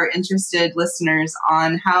all of our interested listeners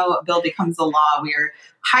on how a bill becomes a law. We are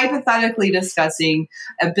hypothetically discussing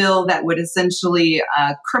a bill that would essentially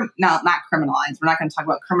not criminalize. We're not going to talk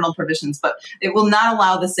about criminal provisions, but it will not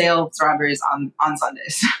allow the sale of strawberries on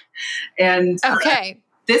Sundays. And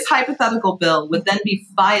this hypothetical bill would then be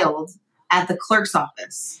filed at the clerk's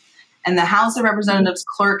office. And the House of Representatives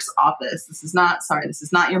clerk's office, this is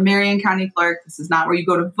not your Marion County clerk. This is not where you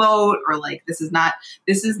go to vote, or this is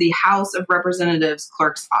the House of Representatives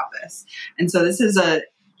clerk's office. And so this is a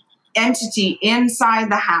entity inside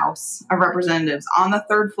the House of Representatives on the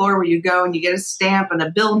third floor where you go and you get a stamp and a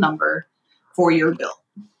bill number for your bill.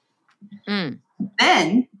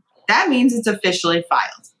 Then that means it's officially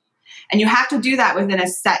filed. And you have to do that within a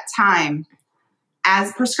set time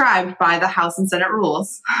as prescribed by the House and Senate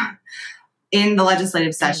rules in the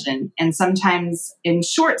legislative session. And sometimes in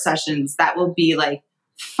short sessions, that will be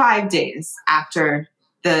 5 days after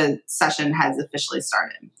the session has officially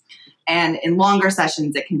started. And in longer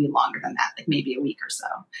sessions, it can be longer than that, maybe a week or so,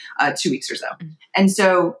 2 weeks or so. And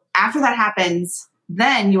so after that happens,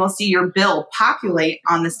 then you will see your bill populate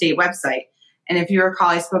on the state website. And if you recall,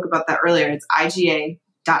 I spoke about that earlier. It's iga.in.gov.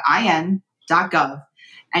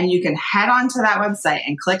 And you can head on to that website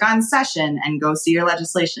and click on session and go see your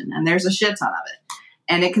legislation. And there's a shit ton of it.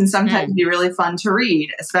 And it can sometimes be really fun to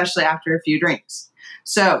read, especially after a few drinks.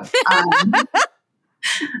 So,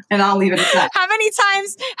 and I'll leave it at that. How many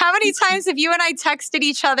times have you and I texted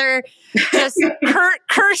each other just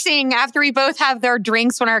cursing after we both have their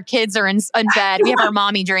drinks when our kids are in bed? We have our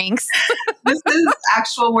mommy drinks. This is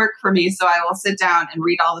actual work for me. So I will sit down and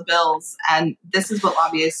read all the bills. And this is what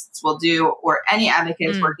lobbyists will do, or any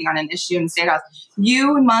advocates working on an issue in the State House.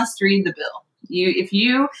 You must read the bill. If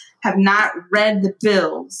you have not read the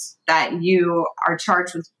bills that you are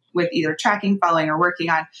charged with either tracking, following, or working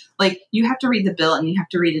on, you have to read the bill and you have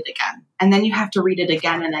to read it again. And then you have to read it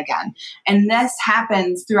again and again. And this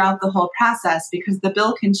happens throughout the whole process because the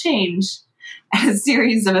bill can change at a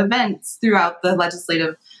series of events throughout the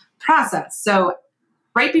legislative process. So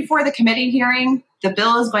right before the committee hearing, the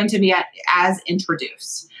bill is going to be as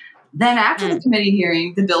introduced. Then after the committee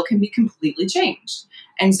hearing, the bill can be completely changed.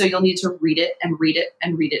 And so you'll need to read it and read it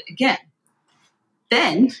and read it again.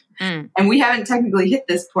 Then, and we haven't technically hit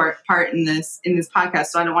this part in this podcast,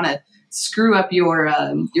 so I don't want to screw up your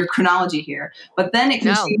chronology here. But then it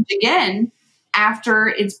can change again after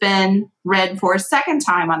it's been read for a second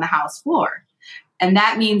time on the House floor. And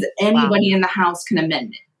that means anybody in the House can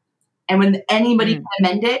amend it. And when anybody can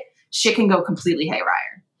amend it, shit can go completely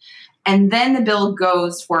haywire. And then the bill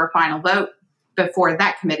goes for a final vote before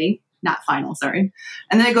that committee, not final, sorry.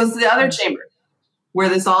 And then it goes to the other chamber where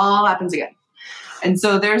this all happens again. And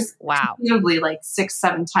so there's probably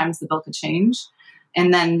 6-7 times the bill could change.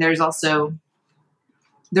 And then there's also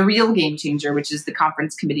the real game changer, which is the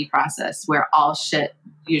conference committee process where all shit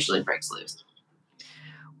usually breaks loose.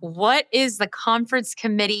 What is the conference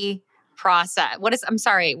committee process?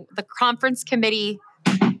 The conference committee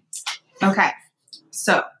Okay.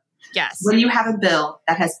 So Yes. when you have a bill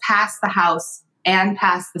that has passed the House and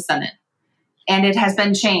passed the Senate, and it has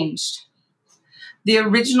been changed, the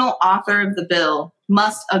original author of the bill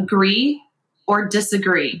must agree or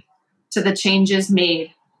disagree to the changes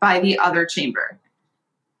made by the other chamber.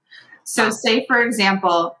 So say, for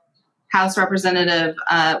example, House Representative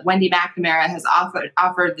Wendy McNamara has authored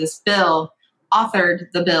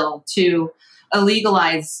the bill to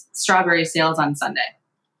illegalize strawberry sales on Sunday.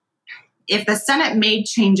 If the Senate made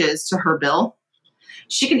changes to her bill,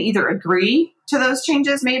 she can either agree to those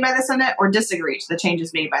changes made by the Senate or disagree to the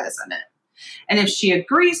changes made by the Senate. And if she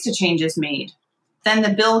agrees to changes made, then the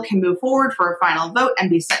bill can move forward for a final vote and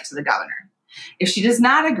be sent to the governor. If she does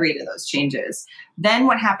not agree to those changes, then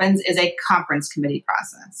what happens is a conference committee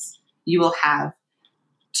process. You will have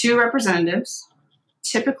 2 representatives,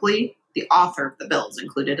 typically the author of the bill is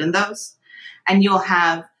included in those, and you'll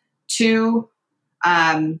have 2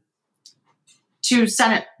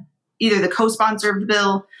 Senate, either the co-sponsor of the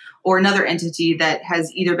bill or another entity that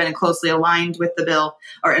has either been closely aligned with the bill,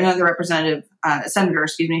 or another senator,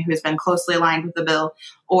 who has been closely aligned with the bill,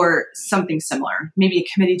 or something similar. Maybe a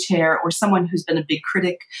committee chair or someone who's been a big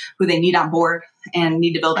critic who they need on board and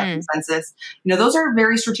need to build that consensus. Those are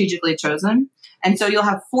very strategically chosen. And so you'll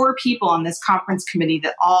have 4 people on this conference committee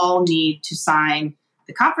that all need to sign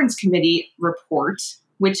the conference committee report,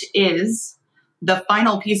 which is the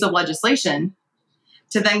final piece of legislation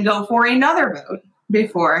to then go for another vote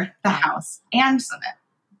before the House and Senate.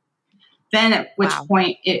 Then at which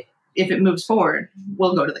point, if it moves forward,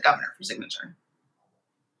 we'll go to the governor for signature.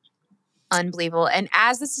 Unbelievable. And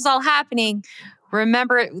as this is all happening,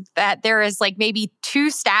 remember that there is like maybe 2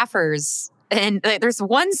 staffers, and there's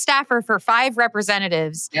 1 staffer for 5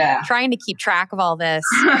 representatives trying to keep track of all this.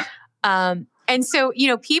 And so,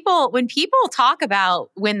 when people talk about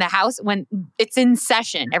when it's in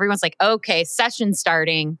session, everyone's like, okay, session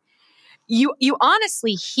starting. You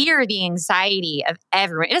honestly hear the anxiety of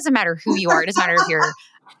everyone. It doesn't matter who you are. It doesn't matter if you're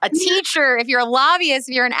a teacher, if you're a lobbyist,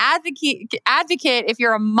 if you're an advocate, if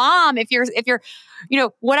you're a mom, if you're,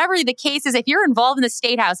 whatever the case is, if you're involved in the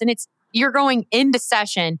Statehouse and you're going into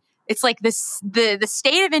session, it's like this, the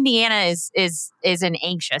state of Indiana is an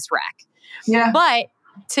anxious wreck. Yeah. But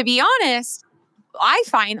to be honest, I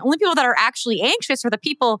find only people that are actually anxious are the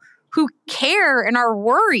people who care and are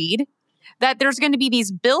worried that there's going to be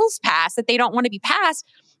these bills passed that they don't want to be passed.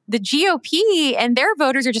 The GOP and their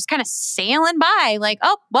voters are just kind of sailing by like,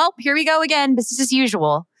 oh, well, here we go again. Business as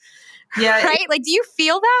usual. Yeah. Right? Like, do you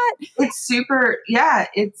feel that? It's super. Yeah.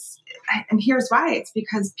 And here's why. It's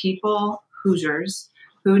because Hoosiers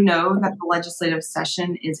who know that the legislative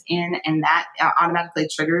session is in and that automatically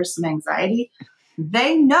triggers some anxiety,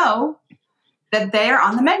 they know that they are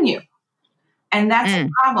on the menu. And that's a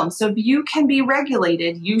problem. So if you can be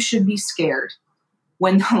regulated, you should be scared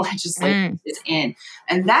when the legislature is in.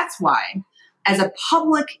 And that's why, as a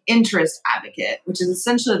public interest advocate, which is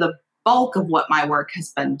essentially the bulk of what my work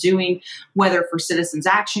has been doing, whether for Citizens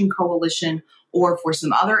Action Coalition or for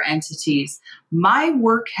some other entities, my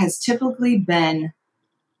work has typically been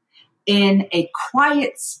in a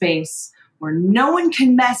quiet space where no one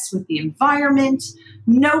can mess with the environment.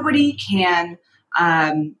 Nobody can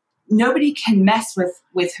mess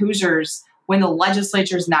with Hoosiers when the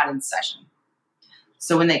legislature is not in session.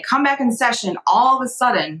 So when they come back in session, all of a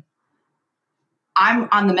sudden, I'm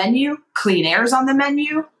on the menu, clean air's on the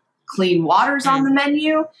menu, clean water's on the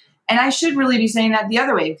menu. And I should really be saying that the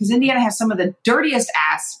other way, because Indiana has some of the dirtiest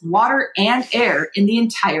ass water and air in the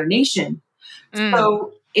entire nation.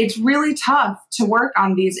 So it's really tough to work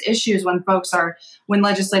on these issues when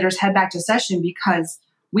legislators head back to session, because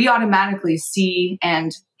we automatically see,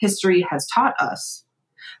 and history has taught us,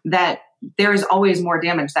 that there is always more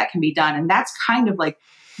damage that can be done. And that's kind of like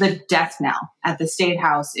the death knell at the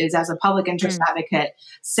Statehouse, is as a public interest advocate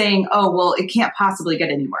saying, oh, well, it can't possibly get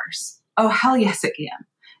any worse. Oh, hell yes, it can.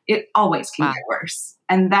 It always can get worse.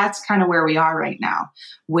 And that's kind of where we are right now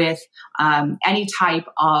with any type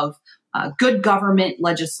of good government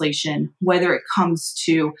legislation, whether it comes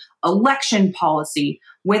to election policy,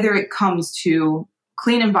 whether it comes to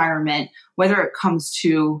clean environment, whether it comes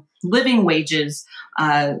to living wages,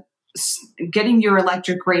 getting your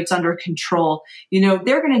electric rates under control.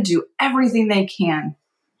 They're going to do everything they can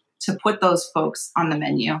to put those folks on the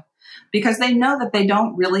menu, because they know that they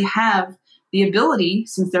don't really have the ability,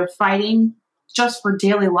 since they're fighting just for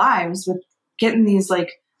daily lives, with getting these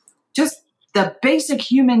just the basic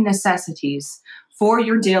human necessities for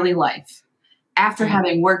your daily life after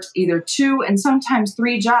having worked either 2 and sometimes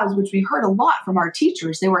 3 jobs, which we heard a lot from our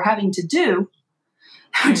teachers they were having to do,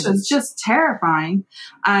 which was just terrifying.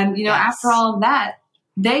 After all of that,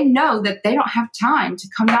 they know that they don't have time to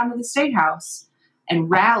come down to the Statehouse and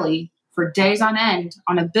rally for days on end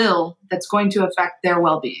on a bill that's going to affect their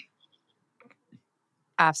well-being.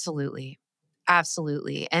 Absolutely.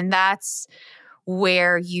 Absolutely. And that's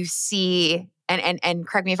where you see, and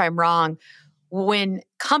correct me if I'm wrong, when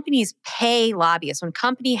companies pay lobbyists, when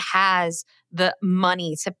company has the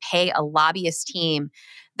money to pay a lobbyist team,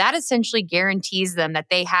 that essentially guarantees them that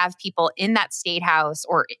they have people in that state house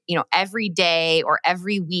or, every day or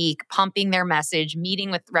every week pumping their message, meeting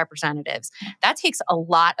with representatives. That takes a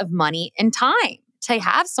lot of money and time to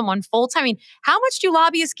have someone full time. I mean, how much do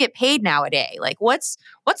lobbyists get paid nowadays? Like what's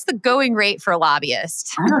the going rate for a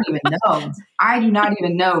lobbyist? I don't even know. I do not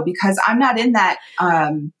even know because I'm not in that,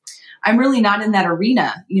 I'm really not in that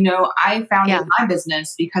arena. I founded my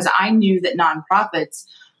business because I knew that nonprofits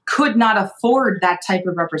could not afford that type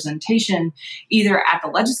of representation either at the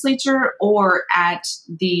legislature or at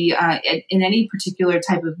the in any particular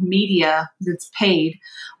type of media that's paid.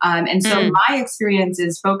 And so my experience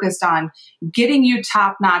is focused on getting you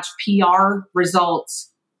top-notch PR results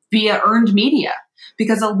via earned media,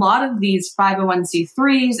 because a lot of these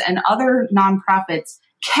 501c3s and other nonprofits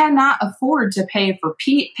cannot afford to pay for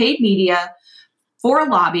paid media for a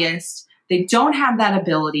lobbyist. They don't have that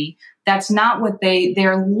ability. That's not what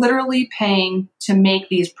they're literally paying to make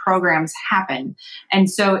these programs happen. And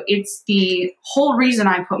so it's the whole reason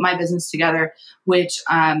I put my business together, which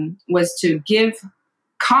was to give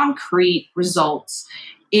concrete results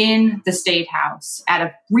in the State House at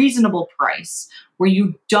a reasonable price where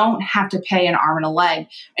you don't have to pay an arm and a leg.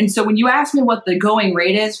 And so when you ask me what the going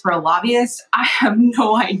rate is for a lobbyist, I have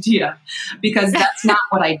no idea because that's not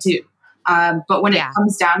what I do. But when it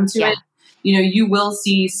comes down to it, you will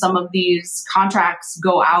see some of these contracts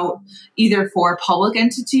go out either for a public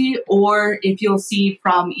entity, or if you'll see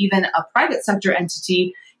from even a private sector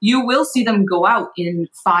entity, you will see them go out in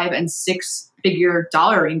 5 and 6 figure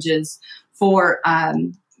dollar ranges for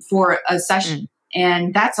a session.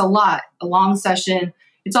 And that's a lot, a long session.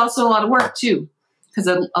 It's also a lot of work too, because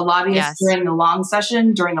a lobbyist during a long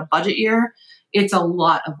session, during a budget year, it's a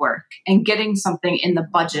lot of work. And getting something in the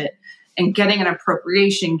budget and getting an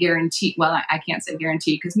appropriation guarantee. Well, I can't say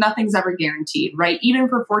guaranteed because nothing's ever guaranteed, right? Even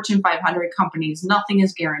for Fortune 500 companies, nothing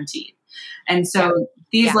is guaranteed. And so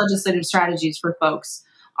these legislative strategies for folks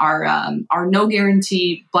are no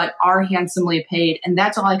guarantee, but are handsomely paid. And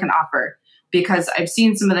that's all I can offer, because I've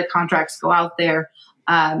seen some of the contracts go out there,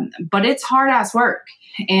 but it's hard-ass work.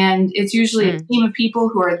 And it's usually a team of people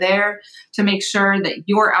who are there to make sure that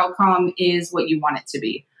your outcome is what you want it to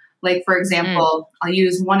be. Like, for example, I'll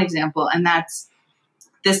use one example, and that's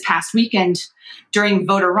this past weekend during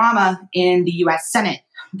Vote-A-Rama in the U.S. Senate.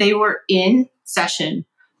 They were in session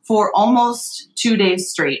for almost 2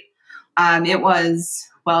 days straight. It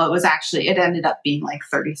ended up being like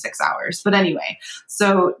 36 hours. But anyway,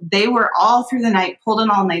 so they were all through the night, pulled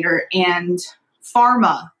an all-nighter, and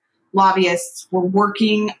pharma lobbyists were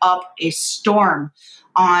working up a storm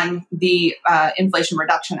on the Inflation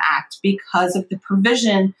Reduction Act because of the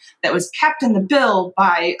provision that was kept in the bill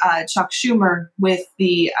by Chuck Schumer with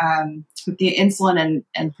the insulin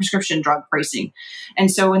and prescription drug pricing.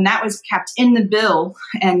 And so when that was kept in the bill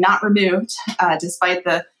and not removed, despite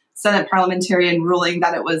the Senate parliamentarian ruling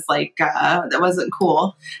that it was that wasn't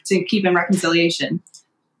cool to keep in reconciliation,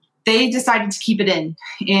 they decided to keep it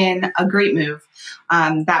in a great move.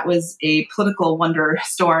 That was a political wonder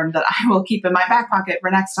storm that I will keep in my back pocket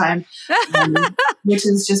for next time, which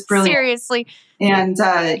is just brilliant. Seriously. And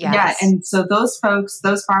and so those folks,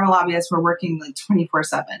 those pharma lobbyists were working like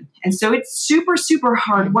 24/7. And so it's super, super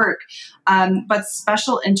hard work. But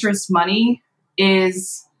special interest money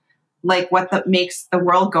is like what makes the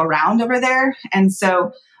world go round over there. And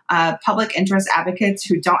so public interest advocates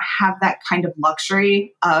who don't have that kind of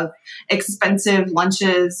luxury of expensive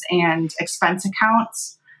lunches and expense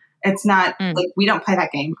accounts, it's not like we don't play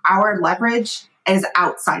that game. Our leverage is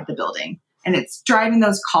outside the building, and it's driving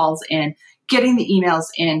those calls in, getting the emails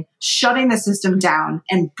in, shutting the system down,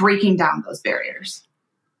 and breaking down those barriers.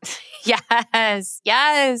 Yes.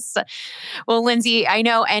 Well, Lindsay, I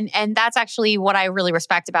know, and that's actually what I really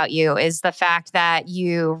respect about you is the fact that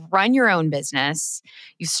you run your own business,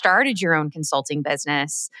 you started your own consulting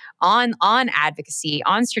business on advocacy,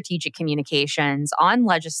 on strategic communications, on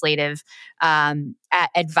legislative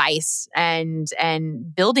advice,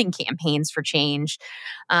 and building campaigns for change.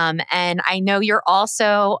 And I know you're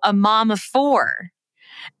also a mom of 4.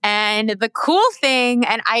 And the cool thing,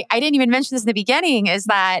 and I didn't even mention this in the beginning, is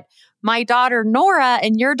that my daughter Nora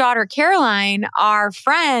and your daughter Caroline are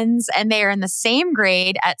friends, and they are in the same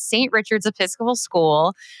grade at St. Richard's Episcopal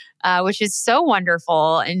School, which is so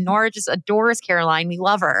wonderful. And Nora just adores Caroline. We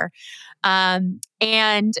love her. And,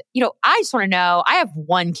 I just want to know, I have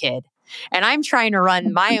one kid and I'm trying to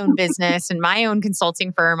run my own business and my own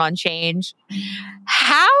consulting firm on change.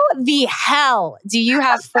 How the hell do you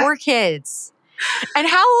have 4 kids? And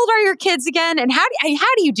how old are your kids again? And how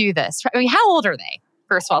do you do this? I mean, how old are they?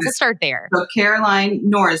 First of all, let's start there. So Caroline,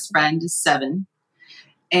 Nora's friend, is 7.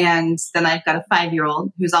 And then I've got a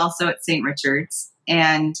 5-year-old who's also at St. Richard's,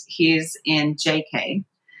 and he's in JK.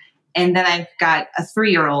 And then I've got a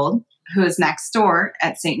 3-year-old who is next door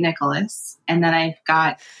at St. Nicholas. And then I've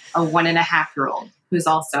got a 1.5-year-old who's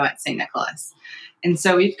also at St. Nicholas. And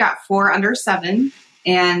so we've got 4 under 7.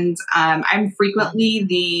 And I'm frequently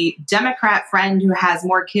the Democrat friend who has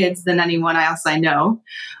more kids than anyone else I know.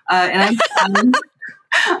 And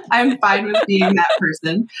I'm fine with being that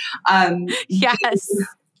person. Yes.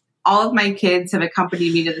 All of my kids have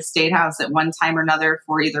accompanied me to the Statehouse at one time or another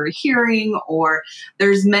for either a hearing, or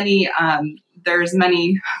there's many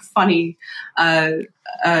funny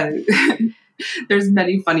there's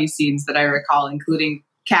many funny scenes that I recall, including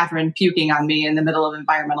Catherine puking on me in the middle of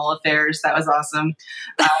environmental affairs. That was awesome.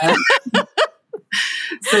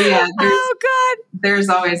 So yeah, there's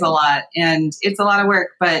always a lot, and it's a lot of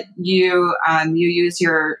work, but you use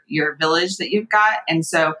your village that you've got. And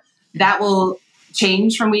so that will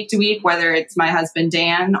change from week to week, whether it's my husband,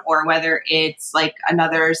 Dan, or whether it's like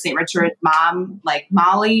another St. Richard mom, like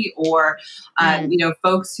Molly, or,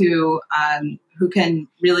 folks who can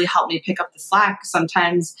really help me pick up the slack.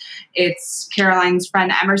 Sometimes it's Caroline's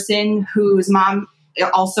friend, Emerson, whose mom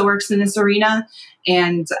also works in this arena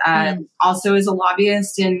and also is a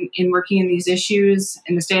lobbyist in working in these issues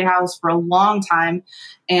in the Statehouse for a long time.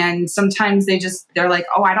 And sometimes they're like,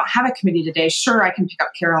 oh, I don't have a committee today. Sure, I can pick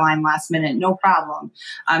up Caroline last minute. No problem.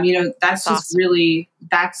 That's just really,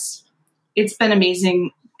 it's been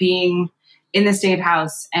amazing being in the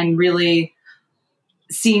Statehouse and really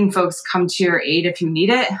seeing folks come to your aid if you need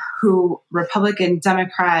it, who Republican,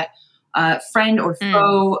 Democrat, friend or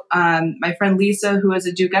foe. My friend Lisa, who was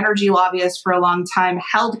a Duke Energy lobbyist for a long time,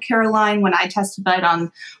 held Caroline when I testified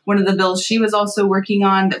on one of the bills she was also working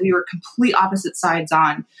on that we were complete opposite sides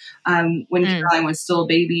on when Caroline was still a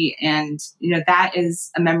baby. And, that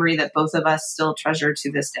is a memory that both of us still treasure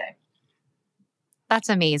to this day. That's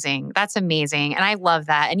amazing. That's amazing. And I love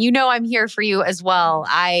that. And I'm here for you as well.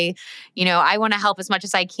 I want to help as much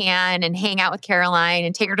as I can and hang out with Caroline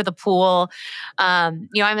and take her to the pool. I'm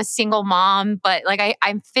a single mom, but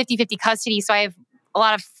I'm 50-50 custody. So I have a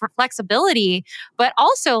lot of flexibility, but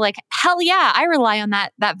also hell yeah, I rely on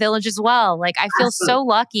that village as well. I feel so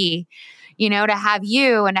lucky, to have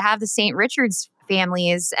you and to have the St. Richard's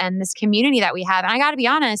families and this community that we have. And I got to be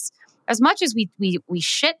honest, as much as we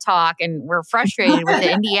shit talk and we're frustrated with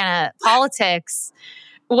the Indiana politics,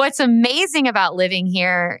 what's amazing about living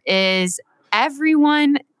here is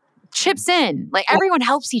everyone chips in. Everyone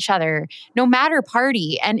helps each other, no matter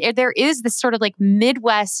party. And there is this sort of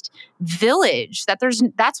Midwest village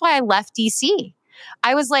that's why I left DC.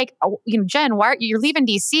 I was like, Jen, you're leaving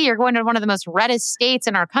DC? You're going to one of the most reddest states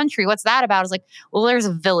in our country. What's that about? I was like, well, there's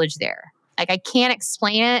a village there. I can't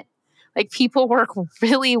explain it. People work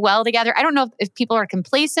really well together. I don't know if people are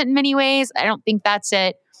complacent in many ways. I don't think that's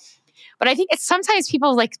it. But I think it's sometimes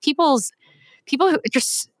people who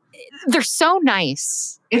just, they're so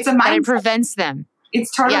nice. It's a mindset. That it prevents them.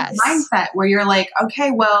 It's totally a mindset where you're like,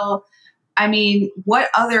 okay, well, I mean, what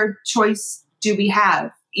other choice do we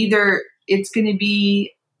have? Either it's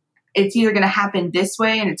either going to happen this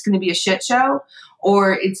way and it's going to be a shit show,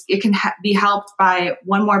 or it can be helped by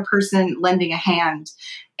one more person lending a hand.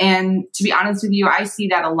 And to be honest with you, I see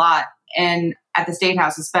that a lot. And at the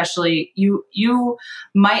Statehouse, especially, you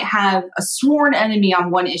might have a sworn enemy on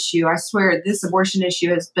one issue. I swear this abortion issue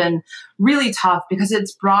has been really tough because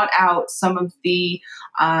it's brought out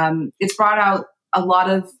it's brought out a lot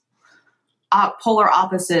of polar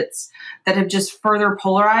opposites that have just further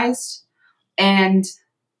polarized. And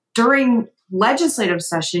during legislative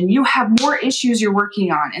session, you have more issues you're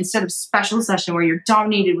working on instead of special session where you're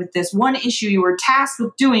dominated with this one issue you were tasked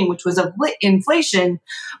with doing, which was inflation,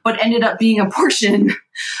 but ended up being abortion.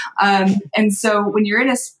 And so when you're in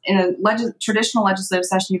a traditional legislative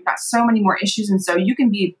session, you've got so many more issues. And so you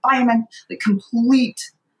can be the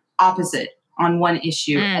complete opposite on one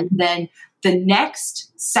issue. And then the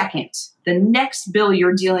next bill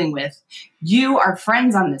you're dealing with, you are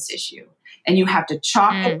friends on this issue. And you have to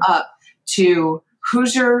chalk it up to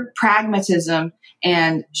Hoosier pragmatism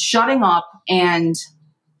and shutting up and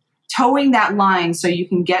towing that line so you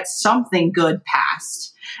can get something good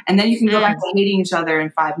passed. And then you can go back to hating each other in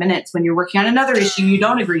 5 minutes when you're working on another issue you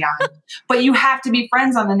don't agree on. But you have to be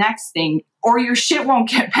friends on the next thing or your shit won't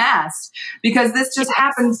get passed, because this just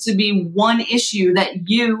happens to be one issue that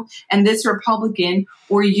you and this Republican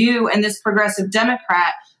or you and this progressive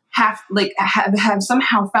Democrat have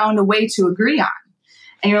somehow found a way to agree on.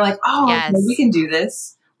 And you're like, oh, okay, we can do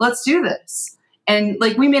this. Let's do this. And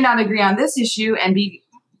like, we may not agree on this issue and be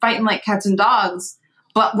fighting like cats and dogs,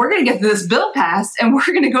 but we're going to get this bill passed and we're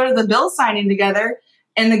going to go to the bill signing together.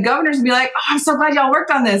 And the governor's going to be like, oh, I'm so glad y'all worked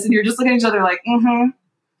on this. And you're just looking at each other like,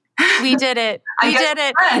 we did it. We did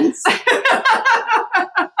it.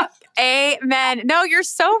 Amen. No, you're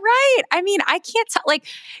so right. I mean, I can't tell, like,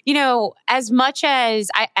 you know, as much as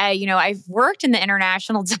I've worked in the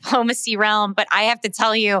international diplomacy realm, but I have to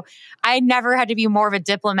tell you, I never had to be more of a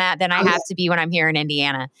diplomat than I have to be when I'm here in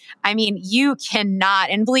Indiana. I mean, you cannot,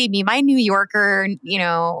 and believe me, my New Yorker,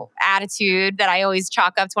 attitude that I always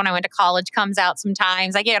chalk up to when I went to college comes out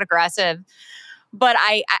sometimes. I get aggressive, but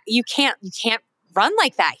you can't run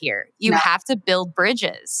like that here. You have to build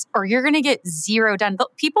bridges or you're going to get zero done.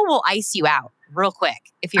 People will ice you out real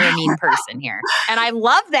quick if you're a mean person here. And I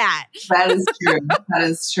love that. That is true. That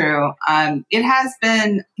is true. It has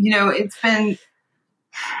been,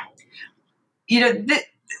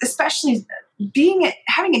 especially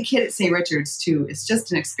having a kid at St. Richard's too, is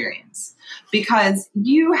just an experience because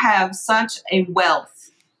you have such a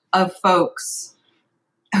wealth of folks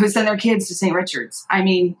who send their kids to St. Richard's. I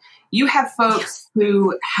mean, you have folks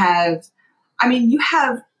who you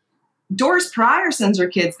have Doris Pryor sends her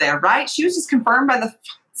kids there, right? She was just confirmed by the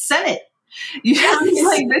Senate.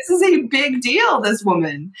 Like, this is a big deal, this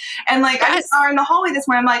woman. And like, I saw her in the hallway this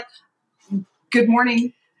morning. I'm like, good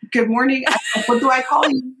morning. Good morning. What do I call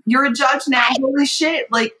you? You're a judge now. Holy shit.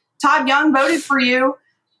 Like, Todd Young voted for you.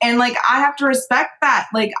 And like, I have to respect that.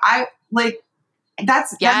 That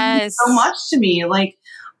means so much to me. Like,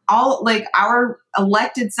 our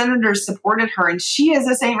elected senators supported her, and she is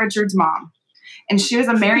a St. Richard's mom, and she was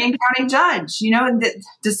a Marion County judge, and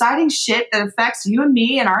deciding shit that affects you and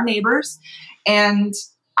me and our neighbors. And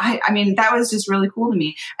I mean, that was just really cool to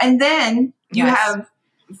me. And then you have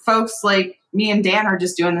folks like me and Dan are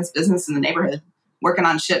just doing this business in the neighborhood, working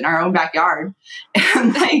on shit in our own backyard.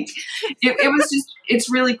 And like,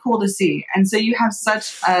 it's really cool to see. And so you have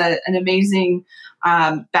such an amazing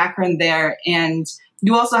background there. And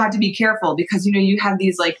you also have to be careful because, you have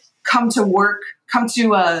these like, come to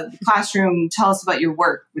a classroom, tell us about your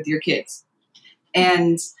work with your kids.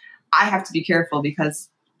 And I have to be careful because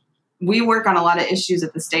we work on a lot of issues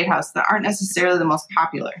at the Statehouse that aren't necessarily the most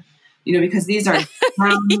popular, because these are,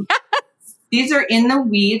 these are in the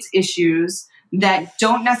weeds issues that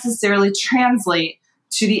don't necessarily translate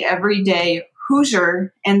to the everyday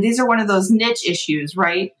Hoosier. And these are one of those niche issues,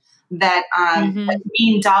 right? That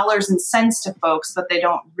mean dollars and cents to folks, but they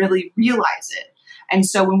don't really realize it. And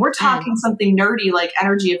so when we're talking something nerdy like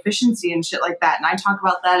energy efficiency and shit like that, and I talk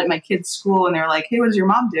about that at my kids' school and they're like, hey, what does your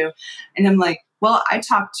mom do? And I'm like, well, I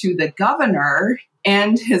talked to the governor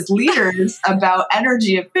and his leaders about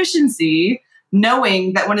energy efficiency,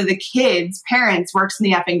 knowing that one of the kids' parents works in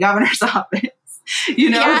the effing governor's office,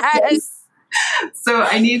 Yes. So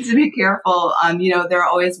I need to be careful. There are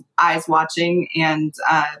always eyes watching, and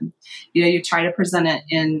you try to present it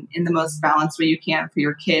in the most balanced way you can for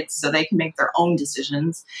your kids, so they can make their own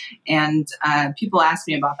decisions. And people ask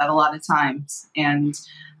me about that a lot of times, and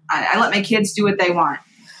I let my kids do what they want.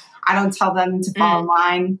 I don't tell them to fall in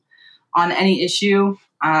line on any issue.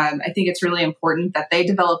 I think it's really important that they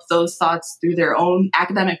develop those thoughts through their own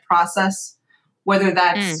academic process, whether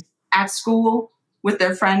that's at school with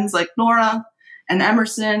their friends like Nora and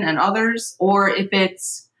Emerson and others, or if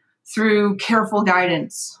it's through careful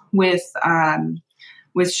guidance with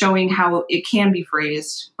showing how it can be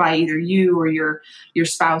phrased by either you or your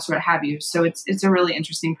spouse or what have you. So it's a really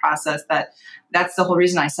interesting process. That's the whole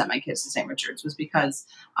reason I sent my kids to St. Richard's, was because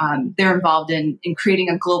they're involved in creating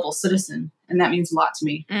a global citizen, and that means a lot to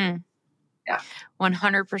me. Yeah.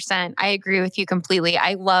 100%. I agree with you completely.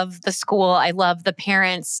 I love the school. I love the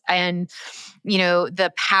parents, and,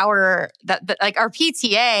 the power that like our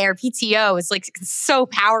PTA, our PTO is like so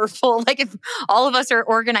powerful. Like, if all of us are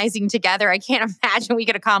organizing together, I can't imagine we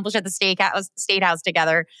could accomplish at the Statehouse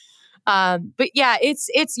together. But yeah,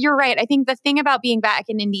 you're right. I think the thing about being back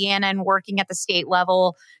in Indiana and working at the state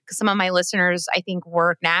level, because some of my listeners, I think,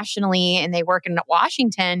 work nationally and they work in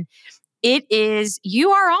Washington,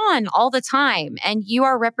 you are on all the time and you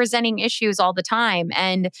are representing issues all the time.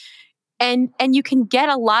 And and you can get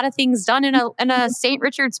a lot of things done in a St.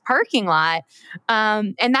 Richard's parking lot.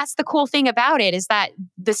 And that's the cool thing about it, is that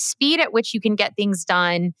the speed at which you can get things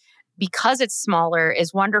done because it's smaller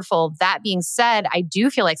is wonderful. That being said, I do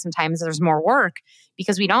feel like sometimes there's more work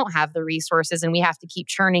because we don't have the resources and we have to keep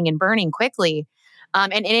churning and burning quickly.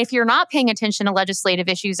 And if you're not paying attention to legislative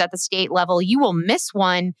issues at the state level, you will miss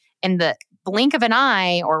one in the blink of an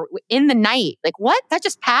eye or in the night. Like, what? That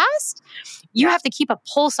just passed? You have to keep a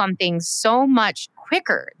pulse on things so much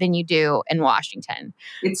quicker than you do in Washington.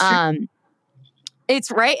 It's true. It's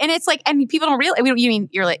right. And it's like, I mean, people don't realize, you mean,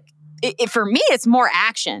 you're like, for me, it's more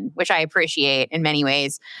action, which I appreciate in many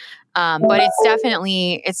ways. But it's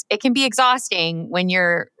definitely, it can be exhausting when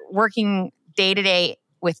you're working day to day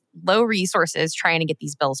with low resources trying to get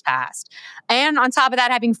these bills passed. And on top of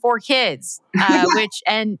that, having 4 kids,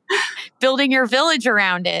 and building your village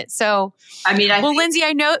around it. So, I mean, Lindsay,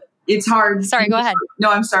 I know it's hard. Sorry, go ahead.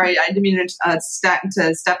 No, I'm sorry. I didn't mean to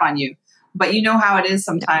step on you. But you know how it is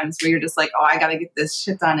sometimes where you're just like, oh, I got to get this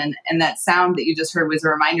shit done. And that sound that you just heard was a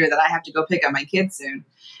reminder that I have to go pick up my kids soon.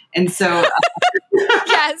 And so...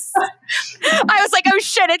 yes. I was like, oh,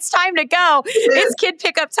 shit, it's time to go. It's kid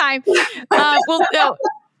pickup time.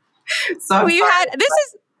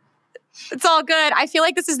 It's all good. I feel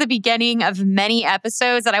like this is the beginning of many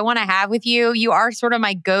episodes that I want to have with you. You are sort of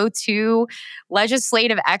my go-to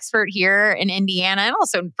legislative expert here in Indiana and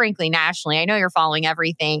also, frankly, nationally. I know you're following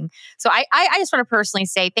everything. So I just want to personally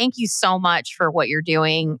say thank you so much for what you're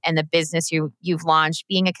doing and the business you've launched,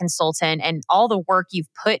 being a consultant and all the work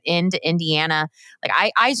you've put into Indiana.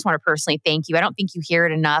 Like, I just want to personally thank you. I don't think you hear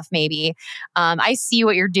it enough, maybe. I see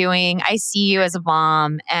what you're doing. I see you as a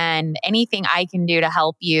mom, and anything I can do to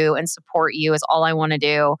help you and support you is all I want to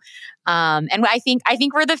do. And I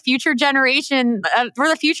think we're the future generation. We're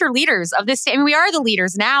the future leaders of this. I mean, we are the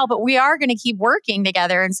leaders now, but we are going to keep working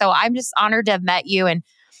together. And so I'm just honored to have met you and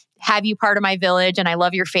have you part of my village. And I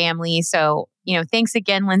love your family. So, thanks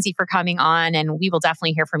again, Lindsay, for coming on. And we will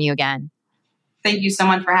definitely hear from you again. Thank you so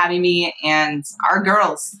much for having me. And our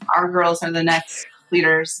girls are the next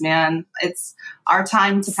leaders, man. It's our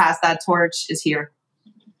time to pass that torch is here.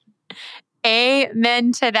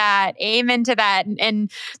 Amen to that. Amen to that.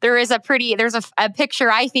 And there's a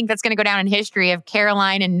picture I think that's going to go down in history of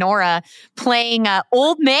Caroline and Nora playing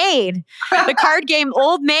Old Maid, the card game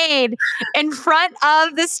Old Maid, in front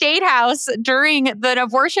of the Statehouse during the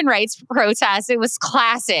abortion rights protest. It was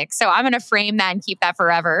classic. So I'm going to frame that and keep that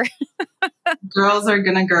forever. Girls are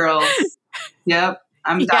going to girls. Yep.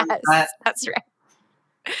 I'm down with that. That's right.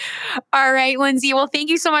 All right, Lindsay. Well, thank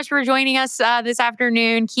you so much for joining us this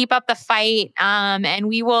afternoon. Keep up the fight, and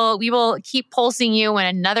we will keep pulsing you when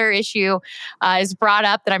another issue is brought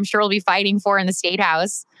up that I'm sure we'll be fighting for in the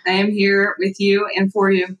Statehouse. I am here with you and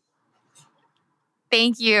for you.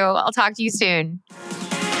 Thank you. I'll talk to you soon.